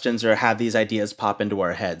these questions or have these ideas pop into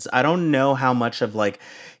our heads. I don't know how much of like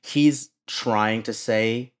he's trying to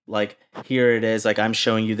say, like, here it is, like, I'm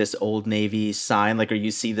showing you this Old Navy sign, like, or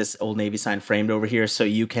you see this Old Navy sign framed over here so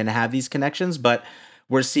you can have these connections. But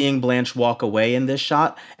we're seeing Blanche walk away in this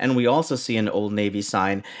shot, and we also see an Old Navy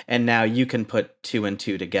sign, and now you can put 2 and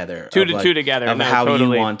 2 together. Two together. Of how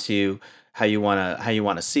totally. How you want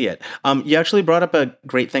to see it. You actually brought up a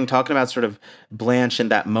great thing talking about sort of Blanche in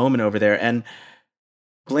that moment over there, and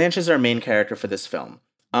Blanche is our main character for this film.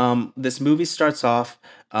 This movie starts off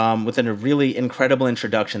with a really incredible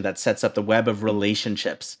introduction that sets up the web of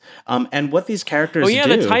relationships. And what these characters do...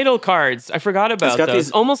 the title cards. I forgot about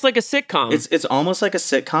those. Almost like a sitcom. It's almost like a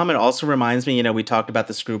sitcom. It also reminds me, we talked about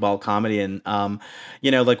the screwball comedy, and,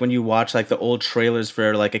 like when you watch like the old trailers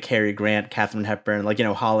for like a Cary Grant, Katharine Hepburn, like,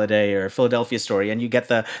 Holiday or Philadelphia Story, and you get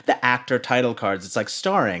the actor title cards. It's like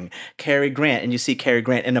starring Cary Grant, and you see Cary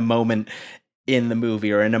Grant in a moment in the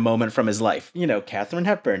movie or in a moment from his life. Katharine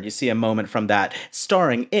Hepburn, you see a moment from that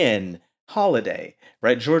starring in Holiday,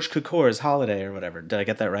 right? George Cukor's Holiday or whatever. Did I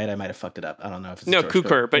get that right? I might have fucked it up. I don't know if it's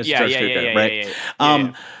Cukor, but yeah, right?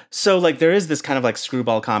 Yeah. So like there is this kind of like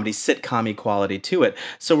screwball comedy, sitcom-y quality to it.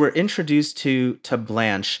 So we're introduced to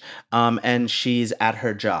Blanche, and she's at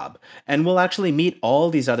her job. And we'll actually meet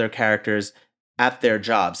all these other characters at their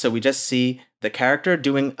job. So we just see the character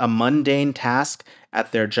doing a mundane task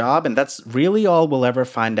at their job, and that's really all we'll ever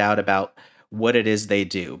find out about what it is they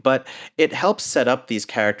do. But it helps set up these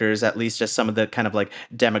characters, at least just some of the kind of like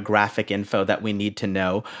demographic info that we need to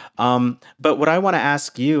know. But what I want to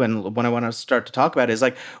ask you, and what I want to start to talk about, is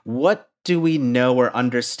like, what do we know or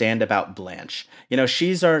understand about Blanche? You know,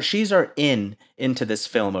 she's our into this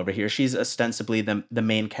film over here. She's ostensibly the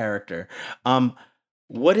main character.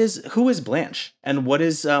 Who is Blanche, and what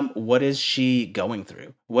is she going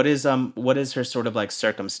through? What is her sort of like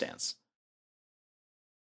circumstance?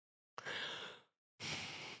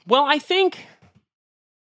 Well, I think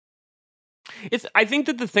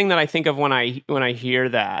that the thing that I think of when I hear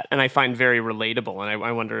that, and I find very relatable, and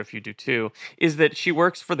I wonder if you do too, is that she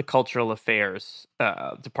works for the cultural affairs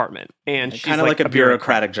department, and she's kind of like a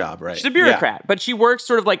bureaucratic job, right? She's a bureaucrat, but she works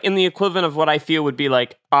sort of like in the equivalent of what I feel would be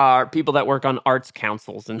like people that work on arts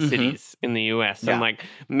councils in cities in the U.S. and like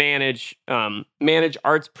manage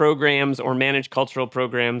arts programs or manage cultural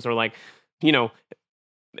programs, or like, you know,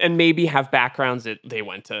 and maybe have backgrounds that they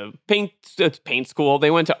went to paint school,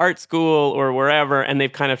 they went to art school or wherever, and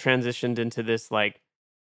they've kind of transitioned into this like,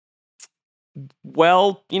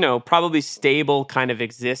 well, you know, probably stable kind of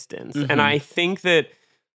existence. And I think that,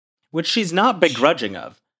 which she's not begrudging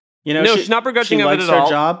of. You know, no, she's not begrudging of it at all. Her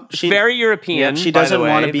job. She's very European. Yeah, she doesn't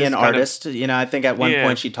want to be an kind artist. You know, I think at one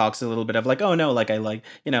point she talks a little bit of like, oh no, like I like,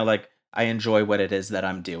 you know, like I enjoy what it is that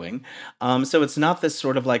I'm doing. So it's not this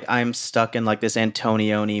sort of like I'm stuck in like this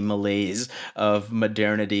Antonioni malaise of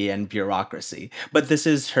modernity and bureaucracy, but this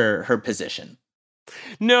is her position.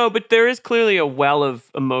 No, but there is clearly a well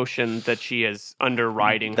of emotion that she is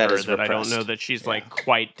underwriting that her is that repressed. I don't know that she's like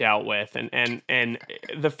quite dealt with, and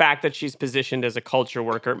the fact that she's positioned as a culture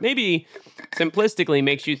worker maybe simplistically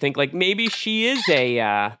makes you think like maybe she is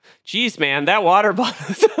a geez man, that water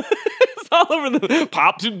bottle all over the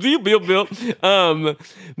pop bill.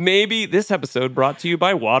 Maybe this episode brought to you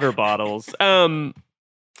by water bottles.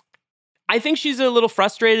 I think she's a little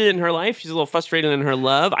frustrated in her life. She's a little frustrated in her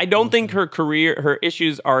love. I don't think her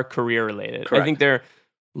issues are career related. Correct. I think they're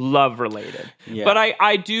love related. Yeah. But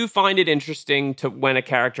I do find it interesting to when a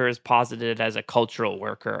character is posited as a cultural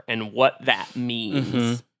worker and what that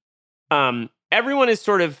means. Everyone is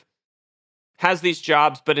sort of has these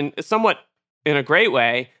jobs, but in a great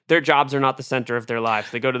way, their jobs are not the center of their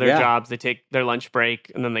lives. They go to their jobs, they take their lunch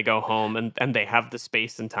break, and then they go home, and they have the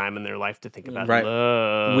space and time in their life to think about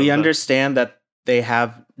love. We understand that they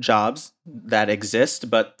have jobs that exist,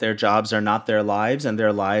 but their jobs are not their lives, and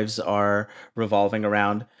their lives are revolving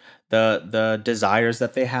around the desires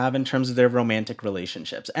that they have in terms of their romantic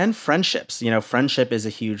relationships and friendships. You know, friendship is a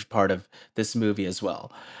huge part of this movie as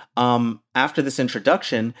well. After this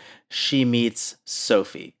introduction, she meets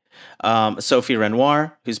Sophie. Sophie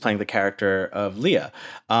Renoir, who's playing the character of Leah.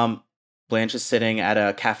 Blanche is sitting at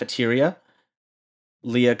a cafeteria.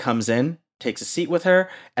 Leah comes in, takes a seat with her,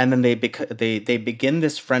 and then they begin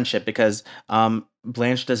this friendship because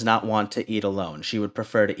Blanche does not want to eat alone. She would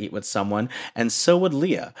prefer to eat with someone, and so would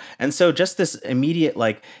Leah. And so just this immediate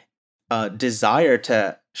desire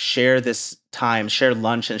to share this time, share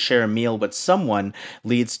lunch, and share a meal with someone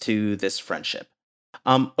leads to this friendship.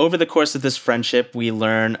 Over the course of this friendship, we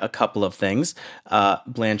learn a couple of things.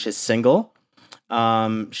 Blanche is single.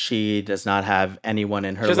 She does not have anyone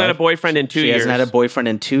in her life. She hasn't had a boyfriend in 2 years. She hasn't had a boyfriend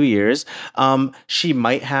in 2 years. She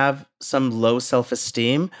might have some low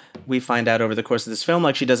self-esteem. We find out over the course of this film,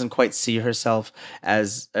 like she doesn't quite see herself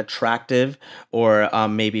as attractive, or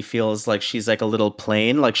maybe feels like she's like a little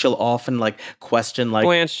plain. Like she'll often like question like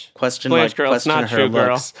Blanche, girl, it's not her true,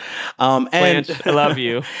 looks. Girl. Blanche, I love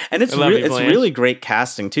you. And it's really great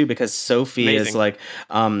casting too, because Sophie is like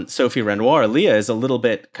Sophie Renoir. Leah is a little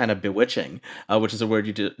bit kind of bewitching, which is a word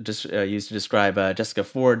you used to describe Jessica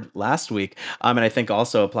Ford last week, and I think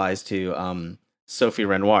also applies to Sophie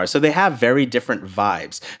Renoir. So they have very different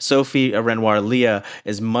vibes. Sophie Renoir, Leah,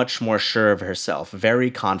 is much more sure of herself,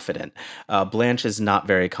 very confident. Blanche is not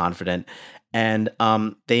very confident. And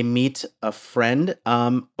they meet a friend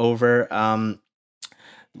over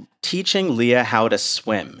teaching Leah how to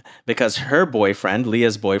swim, because her boyfriend,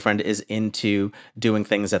 Leah's boyfriend, is into doing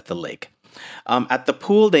things at the lake. At the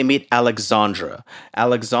pool, they meet Alexandra.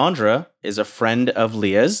 Alexandra is a friend of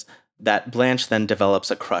Leah's that Blanche then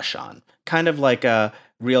develops a crush on. Kind of like a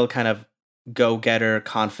real kind of go-getter,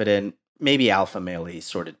 confident, maybe alpha male-y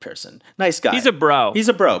sorted person. Nice guy. He's a bro.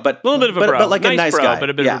 But a little bit of a bro. But like nice a nice bro, guy. But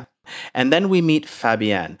a bit of a... And then we meet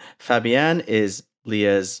Fabienne. Fabienne is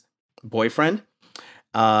Leah's boyfriend.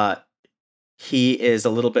 He is a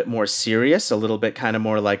little bit more serious, a little bit kind of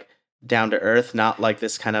more like down to earth, not like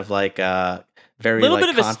this kind of like very little like bit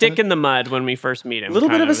of a confident. stick in the mud when we first meet him. Little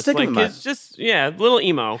bit kind of a It's stick in the mud. It's just a little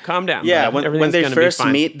emo. Calm down. Yeah, bud. when Everything's they gonna be first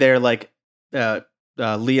fine. meet, they're like,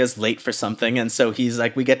 Leah's late for something, and so he's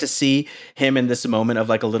like, we get to see him in this moment of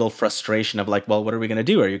like a little frustration of like, well, what are we gonna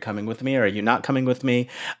do? Are you coming with me, or are you not coming with me?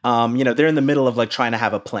 They're in the middle of like trying to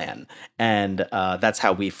have a plan, and that's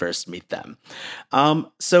how we first meet them.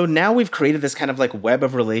 So now we've created this kind of like web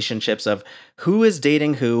of relationships of who is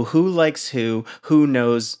dating who likes who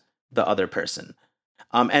knows the other person.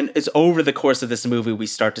 And it's over the course of this movie, we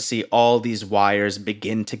start to see all these wires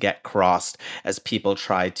begin to get crossed as people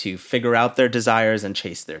try to figure out their desires and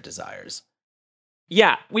chase their desires.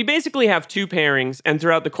 Yeah, we basically have two pairings, and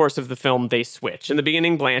throughout the course of the film, they switch. In the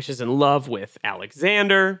beginning, Blanche is in love with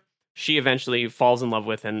Alexander. She eventually falls in love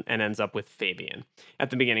with and ends up with Fabian. At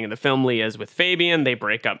the beginning of the film, Leah is with Fabian. They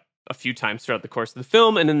break up a few times throughout the course of the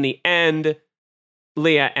film, and in the end,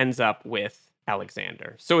 Leah ends up with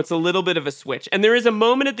Alexander. So it's a little bit of a switch. And there is a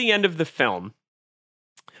moment at the end of the film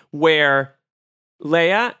where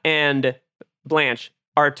Leia and Blanche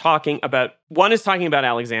are talking about, one is talking about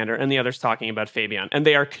Alexander and the other's talking about Fabian, and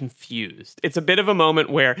they are confused. It's a bit of a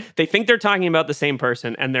moment where they think they're talking about the same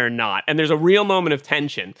person and they're not. And there's a real moment of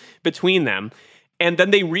tension between them. And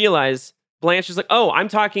then they realize, Blanche is like, oh, I'm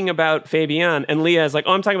talking about Fabian. And Leah is like,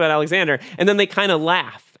 oh, I'm talking about Alexander. And then they kind of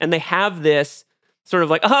laugh and they have this sort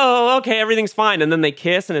of like, oh, okay, everything's fine. And then they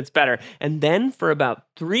kiss and it's better. And then for about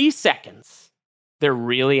 3 seconds, they're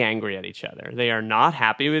really angry at each other. They are not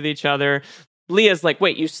happy with each other. Leah's like,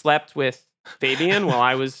 wait, you slept with Fabian while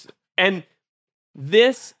I was... And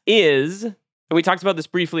this is, and we talked about this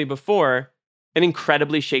briefly before, an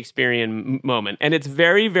incredibly Shakespearean moment. And it's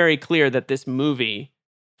very, very clear that this movie,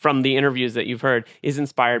 from the interviews that you've heard, is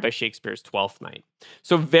inspired by Shakespeare's Twelfth Night.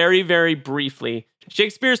 So very, very briefly,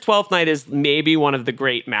 Shakespeare's Twelfth Night is maybe one of the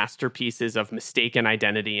great masterpieces of mistaken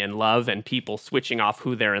identity and love and people switching off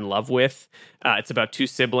who they're in love with. It's about two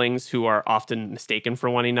siblings who are often mistaken for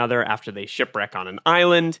one another after they shipwreck on an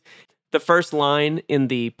island. The first line in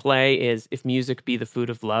the play is, if music be the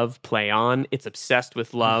food of love, play on. It's obsessed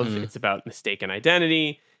with love. Mm-hmm. It's about mistaken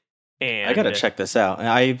identity. And I gotta check this out.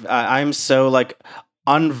 I'm so like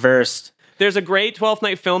unversed. There's a great 12th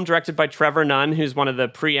Night film directed by Trevor Nunn, who's one of the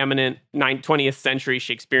preeminent 20th century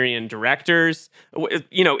Shakespearean directors.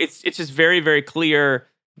 It's just very, very clear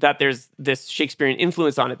that there's this Shakespearean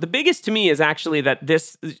influence on it. The biggest to me is actually that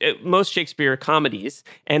most Shakespeare comedies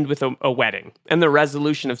end with a wedding and the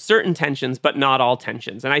resolution of certain tensions, but not all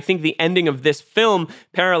tensions. And I think the ending of this film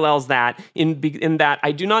parallels that in that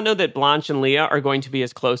I do not know that Blanche and Leah are going to be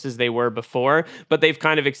as close as they were before, but they've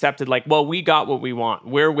kind of accepted like, well, we got what we want.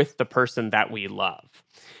 We're with the person that we love.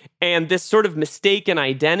 And this sort of mistaken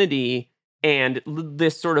identity and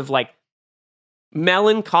this sort of like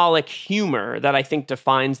melancholic humor that I think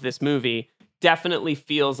defines this movie definitely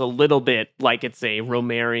feels a little bit like it's a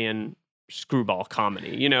Romerian screwball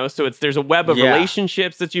comedy, So there's a web of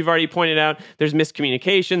relationships that you've already pointed out. There's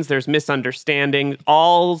miscommunications, there's misunderstanding.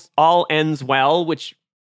 All ends well, which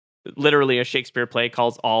literally a Shakespeare play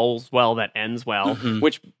calls All's Well That Ends Well,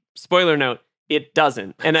 which, spoiler note, it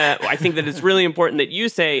doesn't. And I think that it's really important that you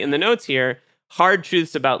say in the notes here, hard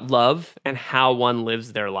truths about love and how one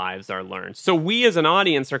lives their lives are learned. So we as an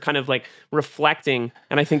audience are kind of like reflecting,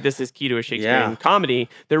 and I think this is key to a Shakespearean comedy.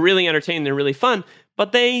 They're really entertaining, they're really fun,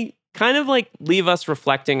 but they kind of like leave us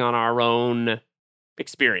reflecting on our own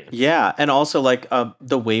experience. Yeah, and also like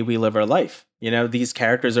the way we live our life. These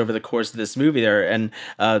characters over the course of this movie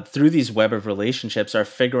through these web of relationships are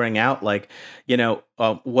figuring out like,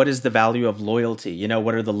 what is the value of loyalty?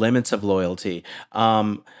 What are the limits of loyalty?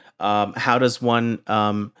 How does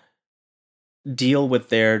one deal with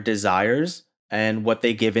their desires and what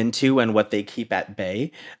they give into and what they keep at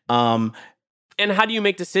bay? And how do you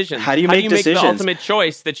make decisions? How do you make the ultimate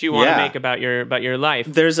choice that you want to make about your life?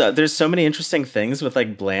 There's so many interesting things with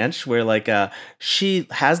like Blanche, where like she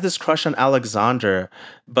has this crush on Alexander,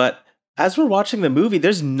 but as we're watching the movie,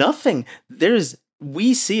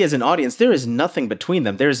 we see as an audience, there is nothing between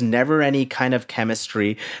them. There's never any kind of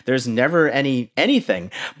chemistry. There's never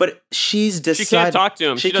anything. But she's decided... She can't talk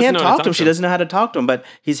to him. She can't talk to him. She doesn't know how to talk to him. But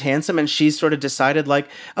he's handsome, and she's sort of decided like,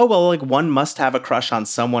 oh, well, like one must have a crush on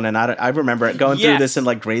someone. And I remember going through this in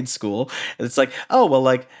like grade school. It's like, oh, well,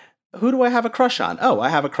 like, who do I have a crush on? Oh, I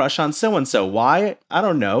have a crush on so-and-so. Why? I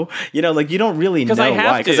don't know. Like you don't really know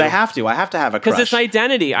why. Because I have to. I have to have a crush. Because it's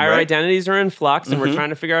identity. Our identities are in flux and we're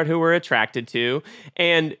trying to figure out who we're attracted to.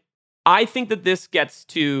 And I think that this gets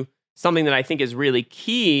to something that I think is really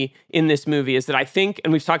key in this movie is that I think,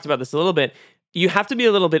 and we've talked about this a little bit, you have to be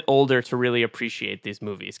a little bit older to really appreciate these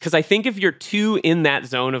movies. Because I think if you're too in that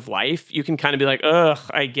zone of life, you can kind of be like, ugh,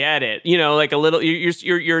 I get it. You know, like a little,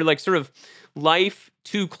 you're like sort of life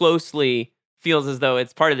too closely feels as though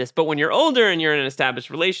it's part of this. But when you're older and you're in an established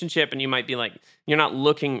relationship and you might be like, you're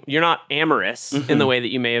not amorous in the way that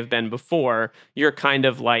you may have been before. You're kind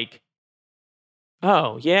of like,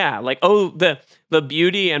 oh yeah, like, oh, the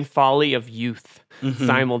beauty and folly of youth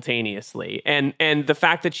simultaneously. And the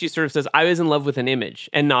fact that she sort of says, I was in love with an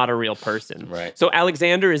image and not a real person. Right. So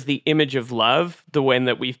Alexander is the image of love, the way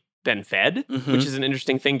that we've been fed, which is an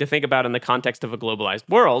interesting thing to think about in the context of a globalized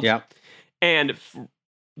world. Yeah. And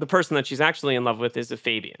the person that she's actually in love with is a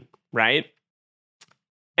Fabian, right?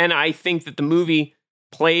 And I think that the movie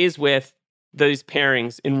plays with those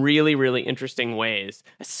pairings in really, really interesting ways,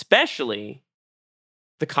 especially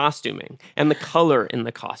the costuming and the color in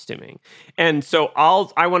the costuming. And so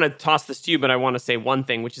I want to toss this to you, but I want to say one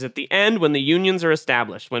thing, which is at the end, when the unions are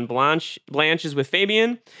established, when Blanche is with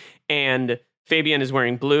Fabian, and Fabian is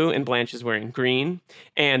wearing blue and Blanche is wearing green,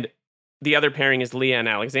 and the other pairing is Leah and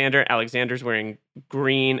Alexander. Alexander's wearing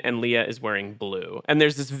green and Leah is wearing blue. And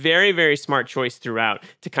there's this very, very smart choice throughout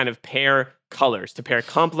to kind of pair colors, to pair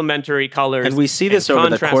complementary colors. And we see this over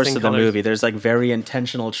the course of the colors. movie. There's like very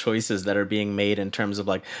intentional choices that are being made in terms of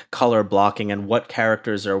like color blocking and what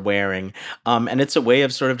characters are wearing. And it's a way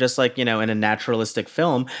of sort of just like, you know, in a naturalistic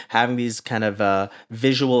film, having these kind of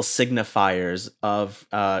visual signifiers of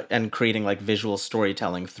and creating like visual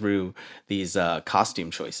storytelling through these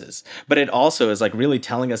costume choices. But it also is like really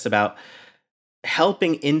telling us about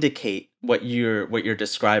helping indicate what you're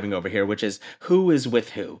describing over here, which is who is with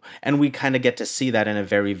who, and we kind of get to see that in a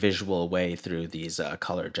very visual way through these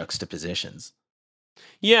color juxtapositions.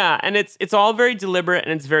 Yeah, and it's all very deliberate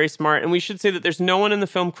and it's very smart. And we should say that there's no one in the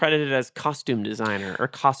film credited as costume designer or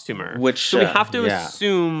costumer, Which so we have to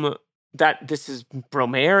assume that this is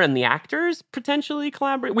Bromaire and the actors potentially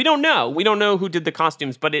collaborate. We don't know. We don't know who did the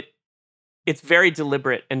costumes, but it's very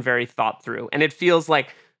deliberate and very thought through, and it feels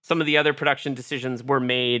like some of the other production decisions were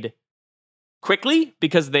made quickly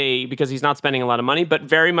because he's not spending a lot of money, but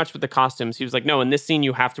very much with the costumes. He was like, no, in this scene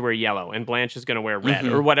you have to wear yellow and Blanche is going to wear red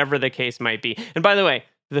or whatever the case might be. And by the way,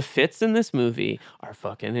 the fits in this movie are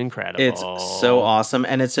fucking incredible. It's so awesome.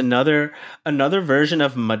 And it's another version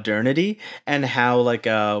of modernity and how like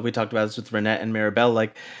we talked about this with Renette and Mirabelle,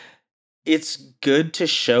 like it's good to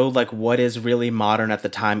show like what is really modern at the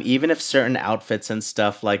time, even if certain outfits and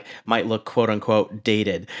stuff like might look quote unquote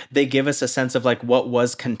dated. They give us a sense of like what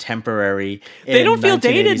was contemporary. They don't feel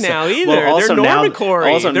dated now either. Well, they're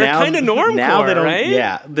normcore. They're kind of normcore, now they don't, right?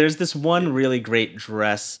 Yeah. There's this one really great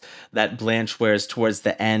dress that Blanche wears towards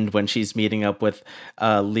the end when she's meeting up with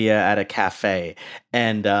Leah at a cafe,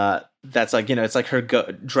 and that's like, you know, it's like her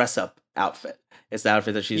dress up outfit. It's the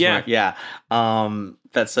outfit that she's wearing. Yeah.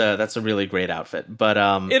 That's a really great outfit. But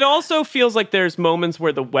it also feels like there's moments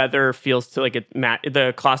where the weather feels to like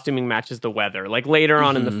the costuming matches the weather. Like later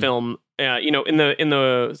on in the film, you know, in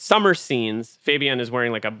the summer scenes, Fabian is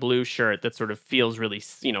wearing like a blue shirt that sort of feels really,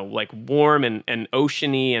 you know, like warm and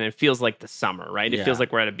oceany, and it feels like the summer, right? It feels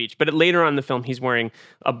like we're at a beach. But later on in the film, he's wearing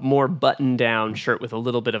a more buttoned down shirt with a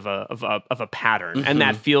little bit of a pattern, and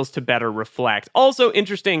that feels to better reflect. Also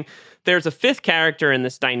interesting, there's a fifth character in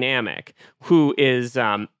this dynamic who is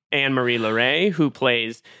Anne-Marie Laret, who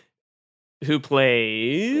plays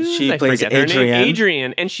Adrienne,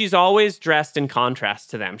 and she's always dressed in contrast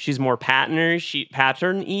to them. She's more pattern-y.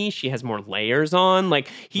 She has more layers on. Like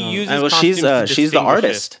he uses. She's the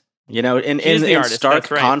artist. You know, in stark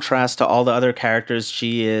right. contrast to all the other characters,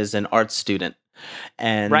 she is an art student.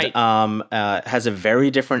 And has a very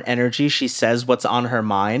different energy. She says what's on her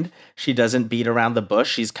mind. She doesn't beat around the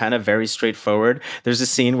bush. She's kind of very straightforward. There's a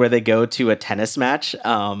scene where they go to a tennis match.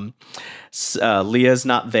 Leah's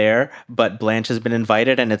not there, but Blanche has been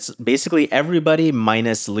invited, and it's basically everybody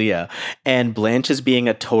minus Leah. And Blanche is being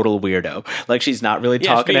a total weirdo. Like she's not really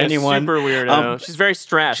talking to anyone. Super weirdo. She's very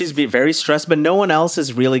stressed. She's very stressed, but no one else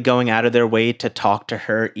is really going out of their way to talk to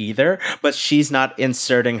her either. But she's not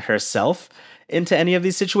inserting herself into any of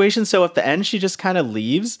these situations. So at the end, she just kind of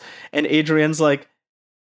leaves, and Adrienne's like,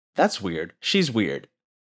 that's weird. She's weird.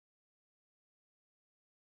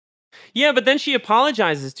 Yeah, but then she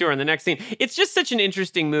apologizes to her in the next scene. It's just such an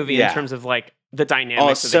interesting movie in terms of like the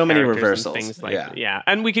dynamics of so the many characters reversals. And things like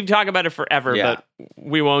and we could talk about it forever, but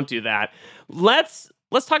we won't do that. Let's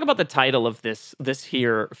talk about the title of this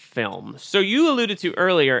here film. So you alluded to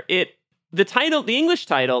earlier, the English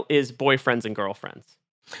title is Boyfriends and Girlfriends.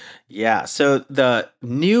 Yeah, so the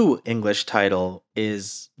new English title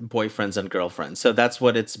is Boyfriends and Girlfriends. So that's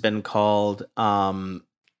what it's been called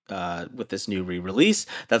with this new re-release.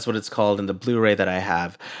 That's what it's called in the Blu-ray that I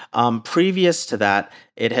have. Previous to that,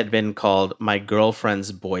 it had been called My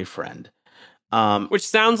Girlfriend's Boyfriend. Which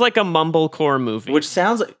sounds like a mumblecore movie. Which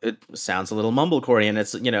sounds a little mumblecore, and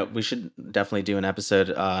it's, we should definitely do an episode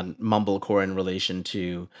on mumblecore in relation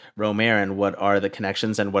to Rohmer and what are the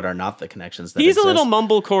connections and what are not the connections. That He's exist. a little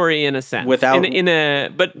mumblecore in a sense,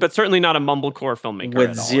 but certainly not a mumblecore filmmaker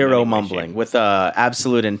with at all, zero mumbling, with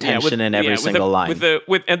absolute intention in every single line.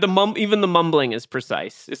 Even the mumbling is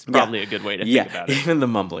precise. It's probably a good way to think about it. Even the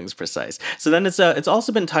mumbling's precise. So then it's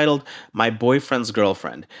also been titled My Boyfriend's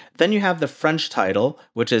Girlfriend. Then you have the French title,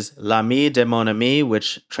 which is L'ami de mon ami,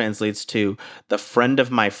 which translates to the friend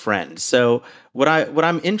of my friend. So what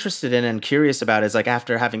I'm interested in and curious about is, like,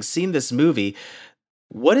 after having seen this movie,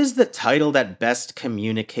 what is the title that best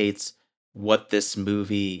communicates what this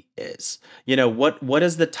movie is? What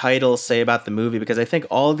does the title say about the movie? Because I think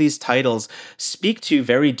all these titles speak to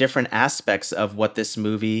very different aspects of what this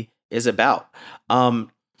movie is about.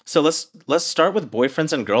 So let's start with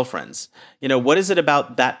Boyfriends and Girlfriends. What is it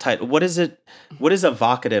about that title? What is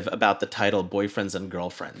evocative about the title Boyfriends and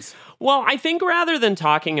Girlfriends? Well, I think rather than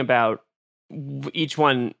talking about each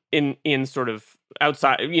one in sort of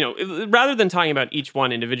outside, rather than talking about each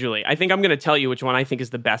one individually, I think I'm going to tell you which one I think is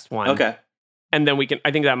the best one. Okay. And then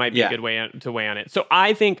I think that might be a good way to weigh on it. So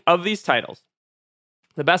I think of these titles,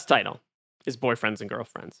 the best title is Boyfriends and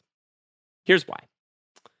Girlfriends. Here's why.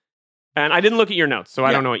 And I didn't look at your notes, so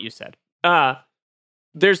I don't know what you said.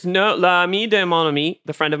 There's no L'ami de mon ami,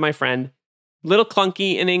 the friend of my friend. Little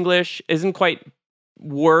clunky in English, isn't quite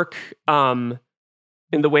work in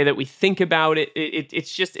the way that we think about it.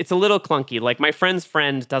 It's a little clunky. Like, my friend's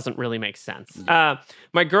friend doesn't really make sense.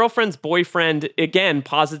 My girlfriend's boyfriend, again,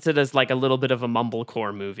 posits it as like a little bit of a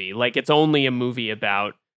mumblecore movie. Like, it's only a movie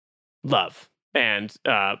about love and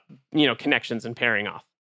connections and pairing off.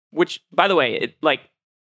 Which, by the way,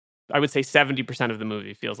 I would say 70% of the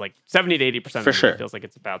movie feels like 70 to 80% of the movie feels like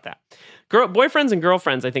it's about that. Boyfriends and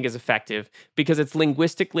Girlfriends, I think, is effective because it's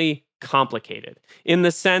linguistically complicated in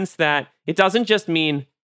the sense that it doesn't just mean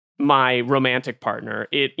my romantic partner.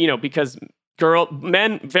 Because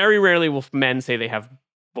men very rarely will men say they have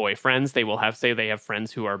boyfriends. They will say they have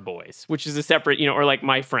friends who are boys, which is a separate, or like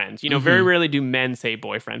my friend. Very rarely do men say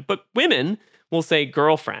boyfriend, but women will say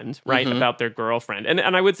girlfriend, right, about their girlfriend.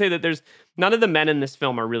 And I would say that there's none of the men in this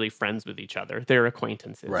film are really friends with each other. They're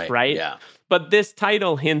acquaintances, right? Yeah. But this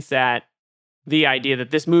title hints at the idea that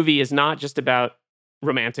this movie is not just about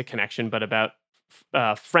romantic connection, but about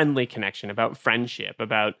friendly connection, about friendship,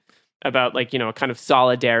 about like, a kind of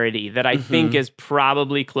solidarity that I think is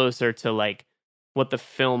probably closer to like what the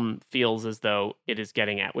film feels as though it is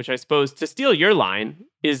getting at, which I suppose, to steal your line,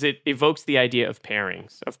 is it evokes the idea of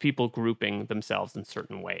pairings, of people grouping themselves in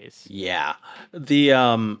certain ways. Yeah.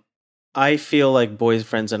 I feel like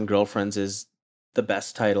Boyfriends and Girlfriends is the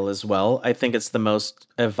best title as well. I think it's the most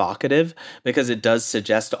evocative because it does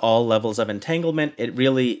suggest all levels of entanglement. It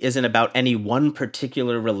really isn't about any one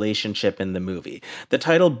particular relationship in the movie. The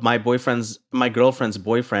title, My Girlfriend's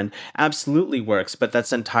Boyfriend, absolutely works, but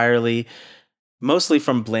that's entirely mostly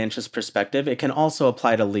from Blanche's perspective. It can also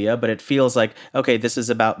apply to Leah, but it feels like, okay, this is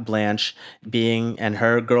about Blanche and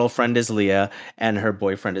her girlfriend is Leah and her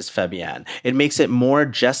boyfriend is Fabian. It makes it more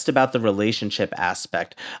just about the relationship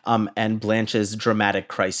aspect and Blanche's dramatic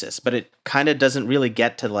crisis, but it kind of doesn't really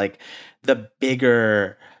get to like the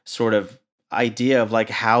bigger sort of idea of like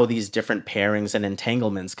how these different pairings and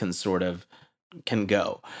entanglements can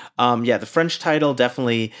go. The French title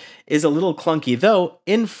definitely is a little clunky, though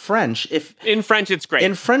in French it's great.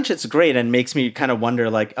 In French it's great and makes me kind of wonder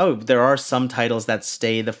like, oh, there are some titles that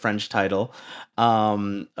stay the French title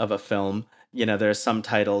of a film. There are some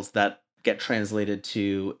titles that get translated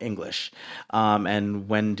to English. And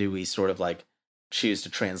when do we sort of like choose to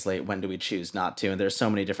translate? When do we choose not to? And there's so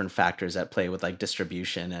many different factors at play with like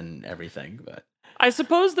distribution and everything, but I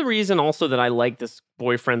suppose the reason also that I like this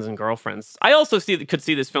Boyfriends and Girlfriends, I also could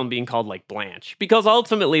see this film being called like Blanche, because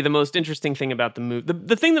ultimately the most interesting thing about the movie,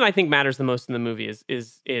 the thing that I think matters the most in the movie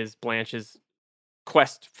is Blanche's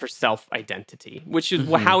quest for self-identity, which is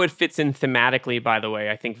how it fits in thematically, by the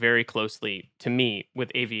way, I think very closely to me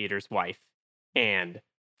with Aviator's Wife and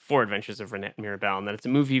Four Adventures of Renette Mirabelle, and that it's a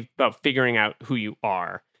movie about figuring out who you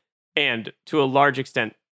are. And to a large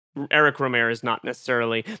extent, Eric Rohmer is not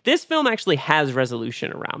necessarily... This film actually has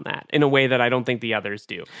resolution around that in a way that I don't think the others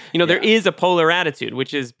do. There is a polar attitude,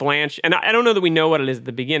 which is Blanche, and I don't know that we know what it is at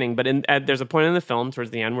the beginning, but there's a point in the film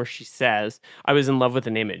towards the end where she says, I was in love with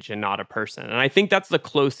an image and not a person. And I think that's the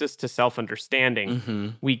closest to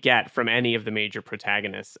self-understanding we get from any of the major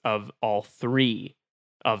protagonists of all three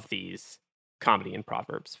of these comedy and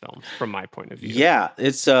proverbs film from my point of view. Yeah,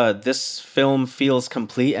 it's this film feels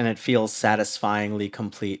complete and it feels satisfyingly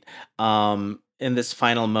complete. In this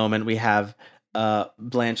final moment, we have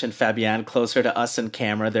Blanche and Fabienne closer to us in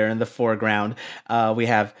camera. They're in the foreground. We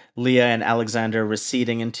have Leah and Alexander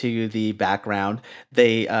receding into the background.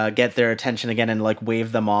 They get their attention again and like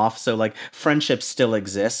wave them off. So like friendship still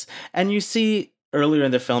exists. And you see earlier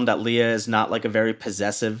in the film that Leah is not like a very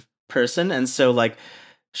possessive person, and so like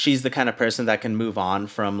she's the kind of person that can move on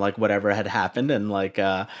from like whatever had happened, and like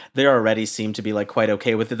they already seem to be like quite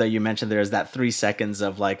okay with it. Though you mentioned there's that 3 seconds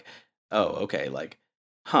of like, oh okay, like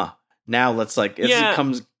now let's like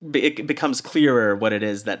it becomes clearer what it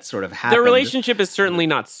is that sort of happened. Their relationship is certainly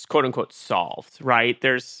not quote unquote solved, right?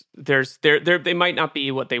 They might not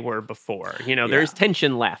be what they were before. You know, there's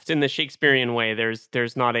tension left in the Shakespearean way.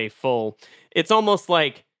 There's not a full. It's almost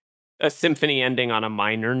like a symphony ending on a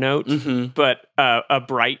minor note, but a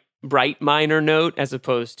bright minor note as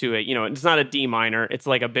opposed to it's not a D minor. It's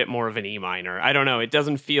like a bit more of an E minor. I don't know. It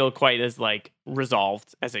doesn't feel quite as like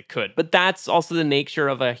resolved as it could, but that's also the nature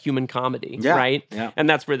of a human comedy, right? Yeah. And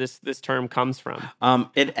that's where this term comes from.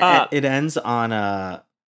 It ends on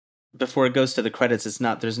before it goes to the credits.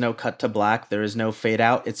 There's no cut to black. There is no fade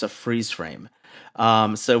out. It's a freeze frame.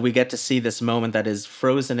 So we get to see this moment that is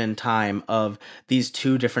frozen in time of these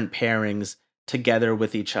two different pairings together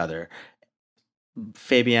with each other.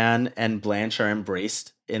 Fabienne and Blanche are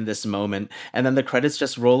embraced in this moment, and then the credits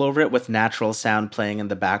just roll over it with natural sound playing in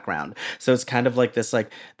the background. So it's kind of like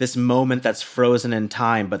this moment that's frozen in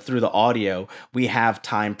time, but through the audio, we have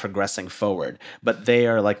time progressing forward. But they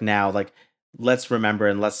are like now like, let's remember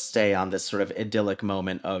and let's stay on this sort of idyllic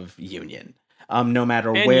moment of union. No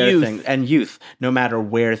matter youth, no matter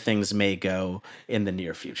where things may go in the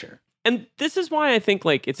near future. And this is why I think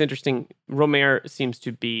like it's interesting. Rohmer seems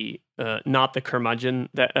to be not the curmudgeon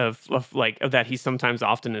that that he sometimes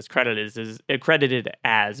often is credited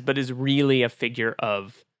as, but is really a figure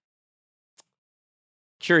of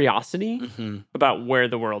curiosity about where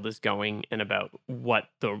the world is going and about what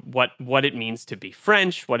it means to be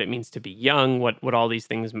French, what it means to be young, what all these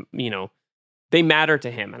things they matter to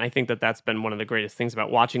him. And I think that that's been one of the greatest things about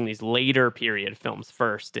watching these later period films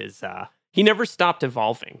first is he never stopped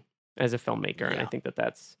evolving as a filmmaker. And I think that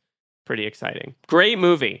that's pretty exciting. Great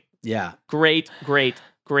movie. Yeah. Great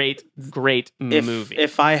movie.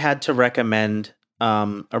 If I had to recommend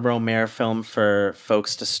a Rohmer film for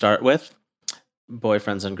folks to start with,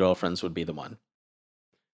 Boyfriends and Girlfriends would be the one.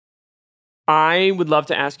 I would love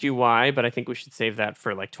to ask you why, but I think we should save that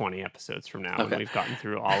for like 20 episodes from now when we've gotten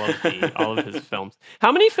through all of his films.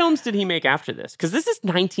 How many films did he make after this? Because this is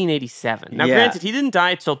 1987. Now, granted, he didn't die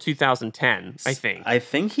until 2010, I think. I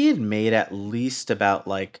think he had made at least about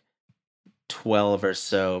like 12 or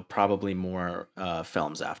so, probably more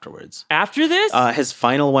films afterwards. After this? His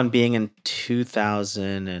final one being in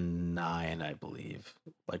 2009, I believe.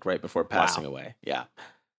 Like right before passing away. Yeah.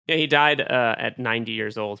 Yeah, he died at 90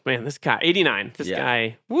 years old. Man, this guy, 89. This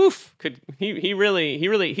guy, woof, he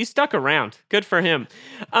really stuck around. Good for him.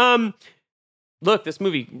 Look, this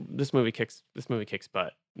movie kicks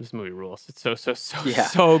butt. This movie rules. It's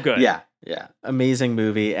so good. Yeah. Amazing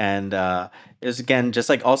movie, and it was again just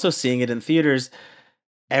like also seeing it in theaters.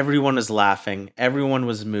 Everyone was laughing. Everyone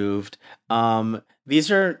was moved.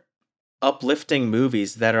 These are uplifting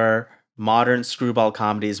movies that are modern screwball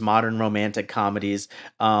comedies, modern romantic comedies,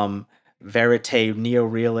 verite,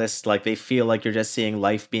 neo-realist, like they feel like you're just seeing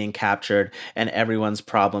life being captured and everyone's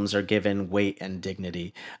problems are given weight and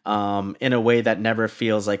dignity in a way that never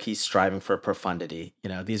feels like he's striving for profundity. You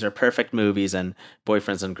know, these are perfect movies, and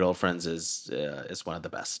Boyfriends and Girlfriends is one of the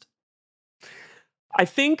best. I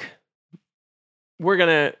think we're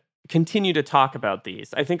going to continue to talk about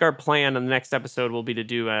these. I think our plan on the next episode will be to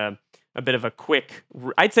do a bit of a quick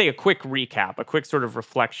recap, a quick sort of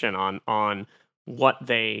reflection on what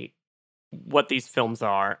these films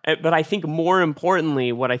are. But I think more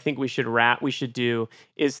importantly, what I think we should do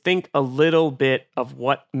is think a little bit of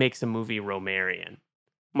what makes a movie Rohmerian.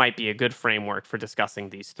 Might be a good framework for discussing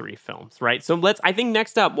these three films, right? So I think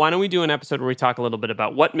next up, why don't we do an episode where we talk a little bit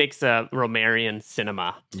about what makes a Rohmerian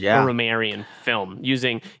cinema, a Rohmerian film,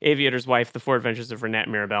 using Aviator's Wife, The Four Adventures of Renette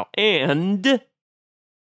Mirabelle, and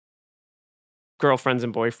Girlfriends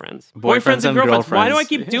and Boyfriends. Boyfriends and Girlfriends. Why do I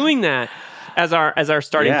keep doing that as our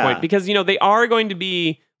starting point? Because, they are going to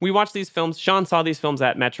be... We watched these films. Sean saw these films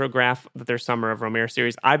at Metrograph, their Summer of Rohmer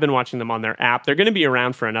series. I've been watching them on their app. They're going to be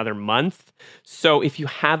around for another month. So if you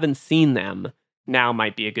haven't seen them, now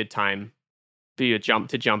might be a good time to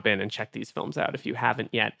jump in and check these films out if you haven't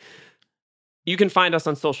yet. You can find us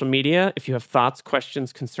on social media. If you have thoughts,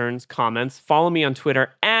 questions, concerns, comments, follow me on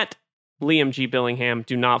Twitter at Liam G. Billingham.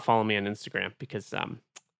 Do not follow me on Instagram because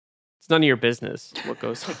it's none of your business what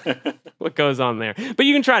goes on there. But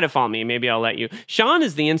you can try to follow me. Maybe I'll let you. Sean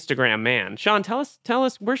is the Instagram man. Sean, tell us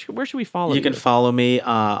where should we follow you? You can follow me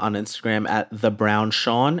on Instagram at The Brown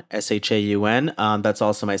Sean, SHAUN. That's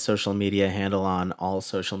also my social media handle on all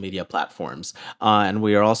social media platforms. And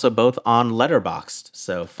we are also both on Letterboxd.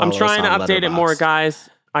 So follow I'm trying us on to update it more, Letterboxd. guys.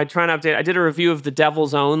 I did a review of The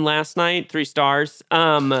Devil's Own last night, 3 stars.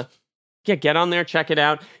 Yeah, get on there, check it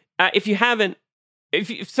out. If you haven't,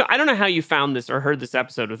 so I don't know how you found this or heard this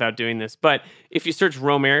episode without doing this, but if you search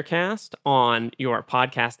Romarecast on your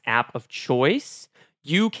podcast app of choice,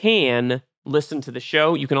 you can listen to the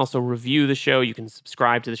show. You can also review the show. You can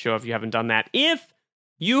subscribe to the show if you haven't done that. If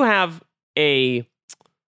you have a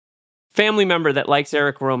family member that likes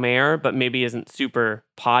Eric Romer, but maybe isn't super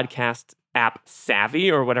podcast app savvy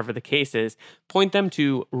or whatever the case is, point them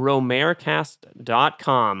to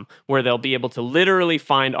romarecast.com, where they'll be able to literally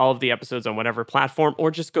find all of the episodes on whatever platform, or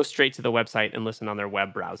just go straight to the website and listen on their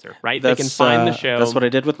web browser, right? They can find the show. That's what I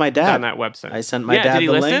did with my dad. On that website. I sent my dad did he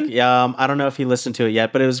the listen? link. Yeah, I don't know if he listened to it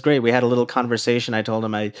yet, but it was great. We had a little conversation. I told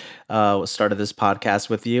him I started this podcast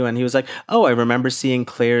with you, and he was like, "Oh, I remember seeing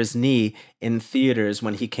Claire's Knee in theaters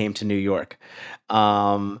when he came to New York."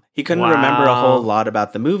 He couldn't remember a whole lot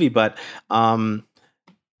about the movie, but a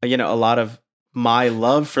lot of my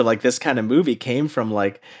love for like this kind of movie came from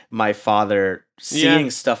like my father seeing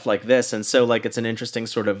stuff like this, and so like it's an interesting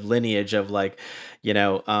sort of lineage of like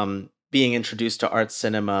being introduced to art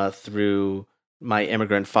cinema through my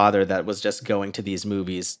immigrant father that was just going to these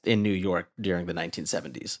movies in New York during the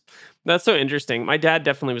 1970s. That's so interesting. My dad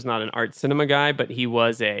definitely was not an art cinema guy, but he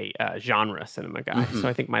was a genre cinema guy. Mm-hmm. So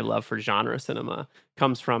I think my love for genre cinema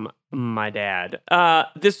comes from my dad.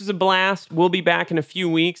 This was a blast. We'll be back in a few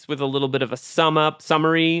weeks with a little bit of a sum up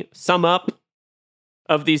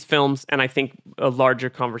of these films, and I think a larger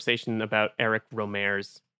conversation about Eric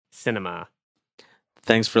Romer's cinema.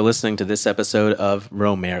 Thanks for listening to this episode of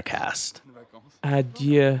Romarecast.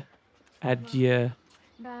 Adieu. Adieu.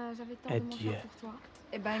 Bah, j'avais tant de Adieu. mentir pour toi.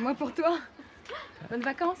 Et ben, moi pour toi. Bonnes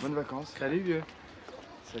vacances. Bonnes vacances. Salut, vieux.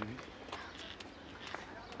 Salut.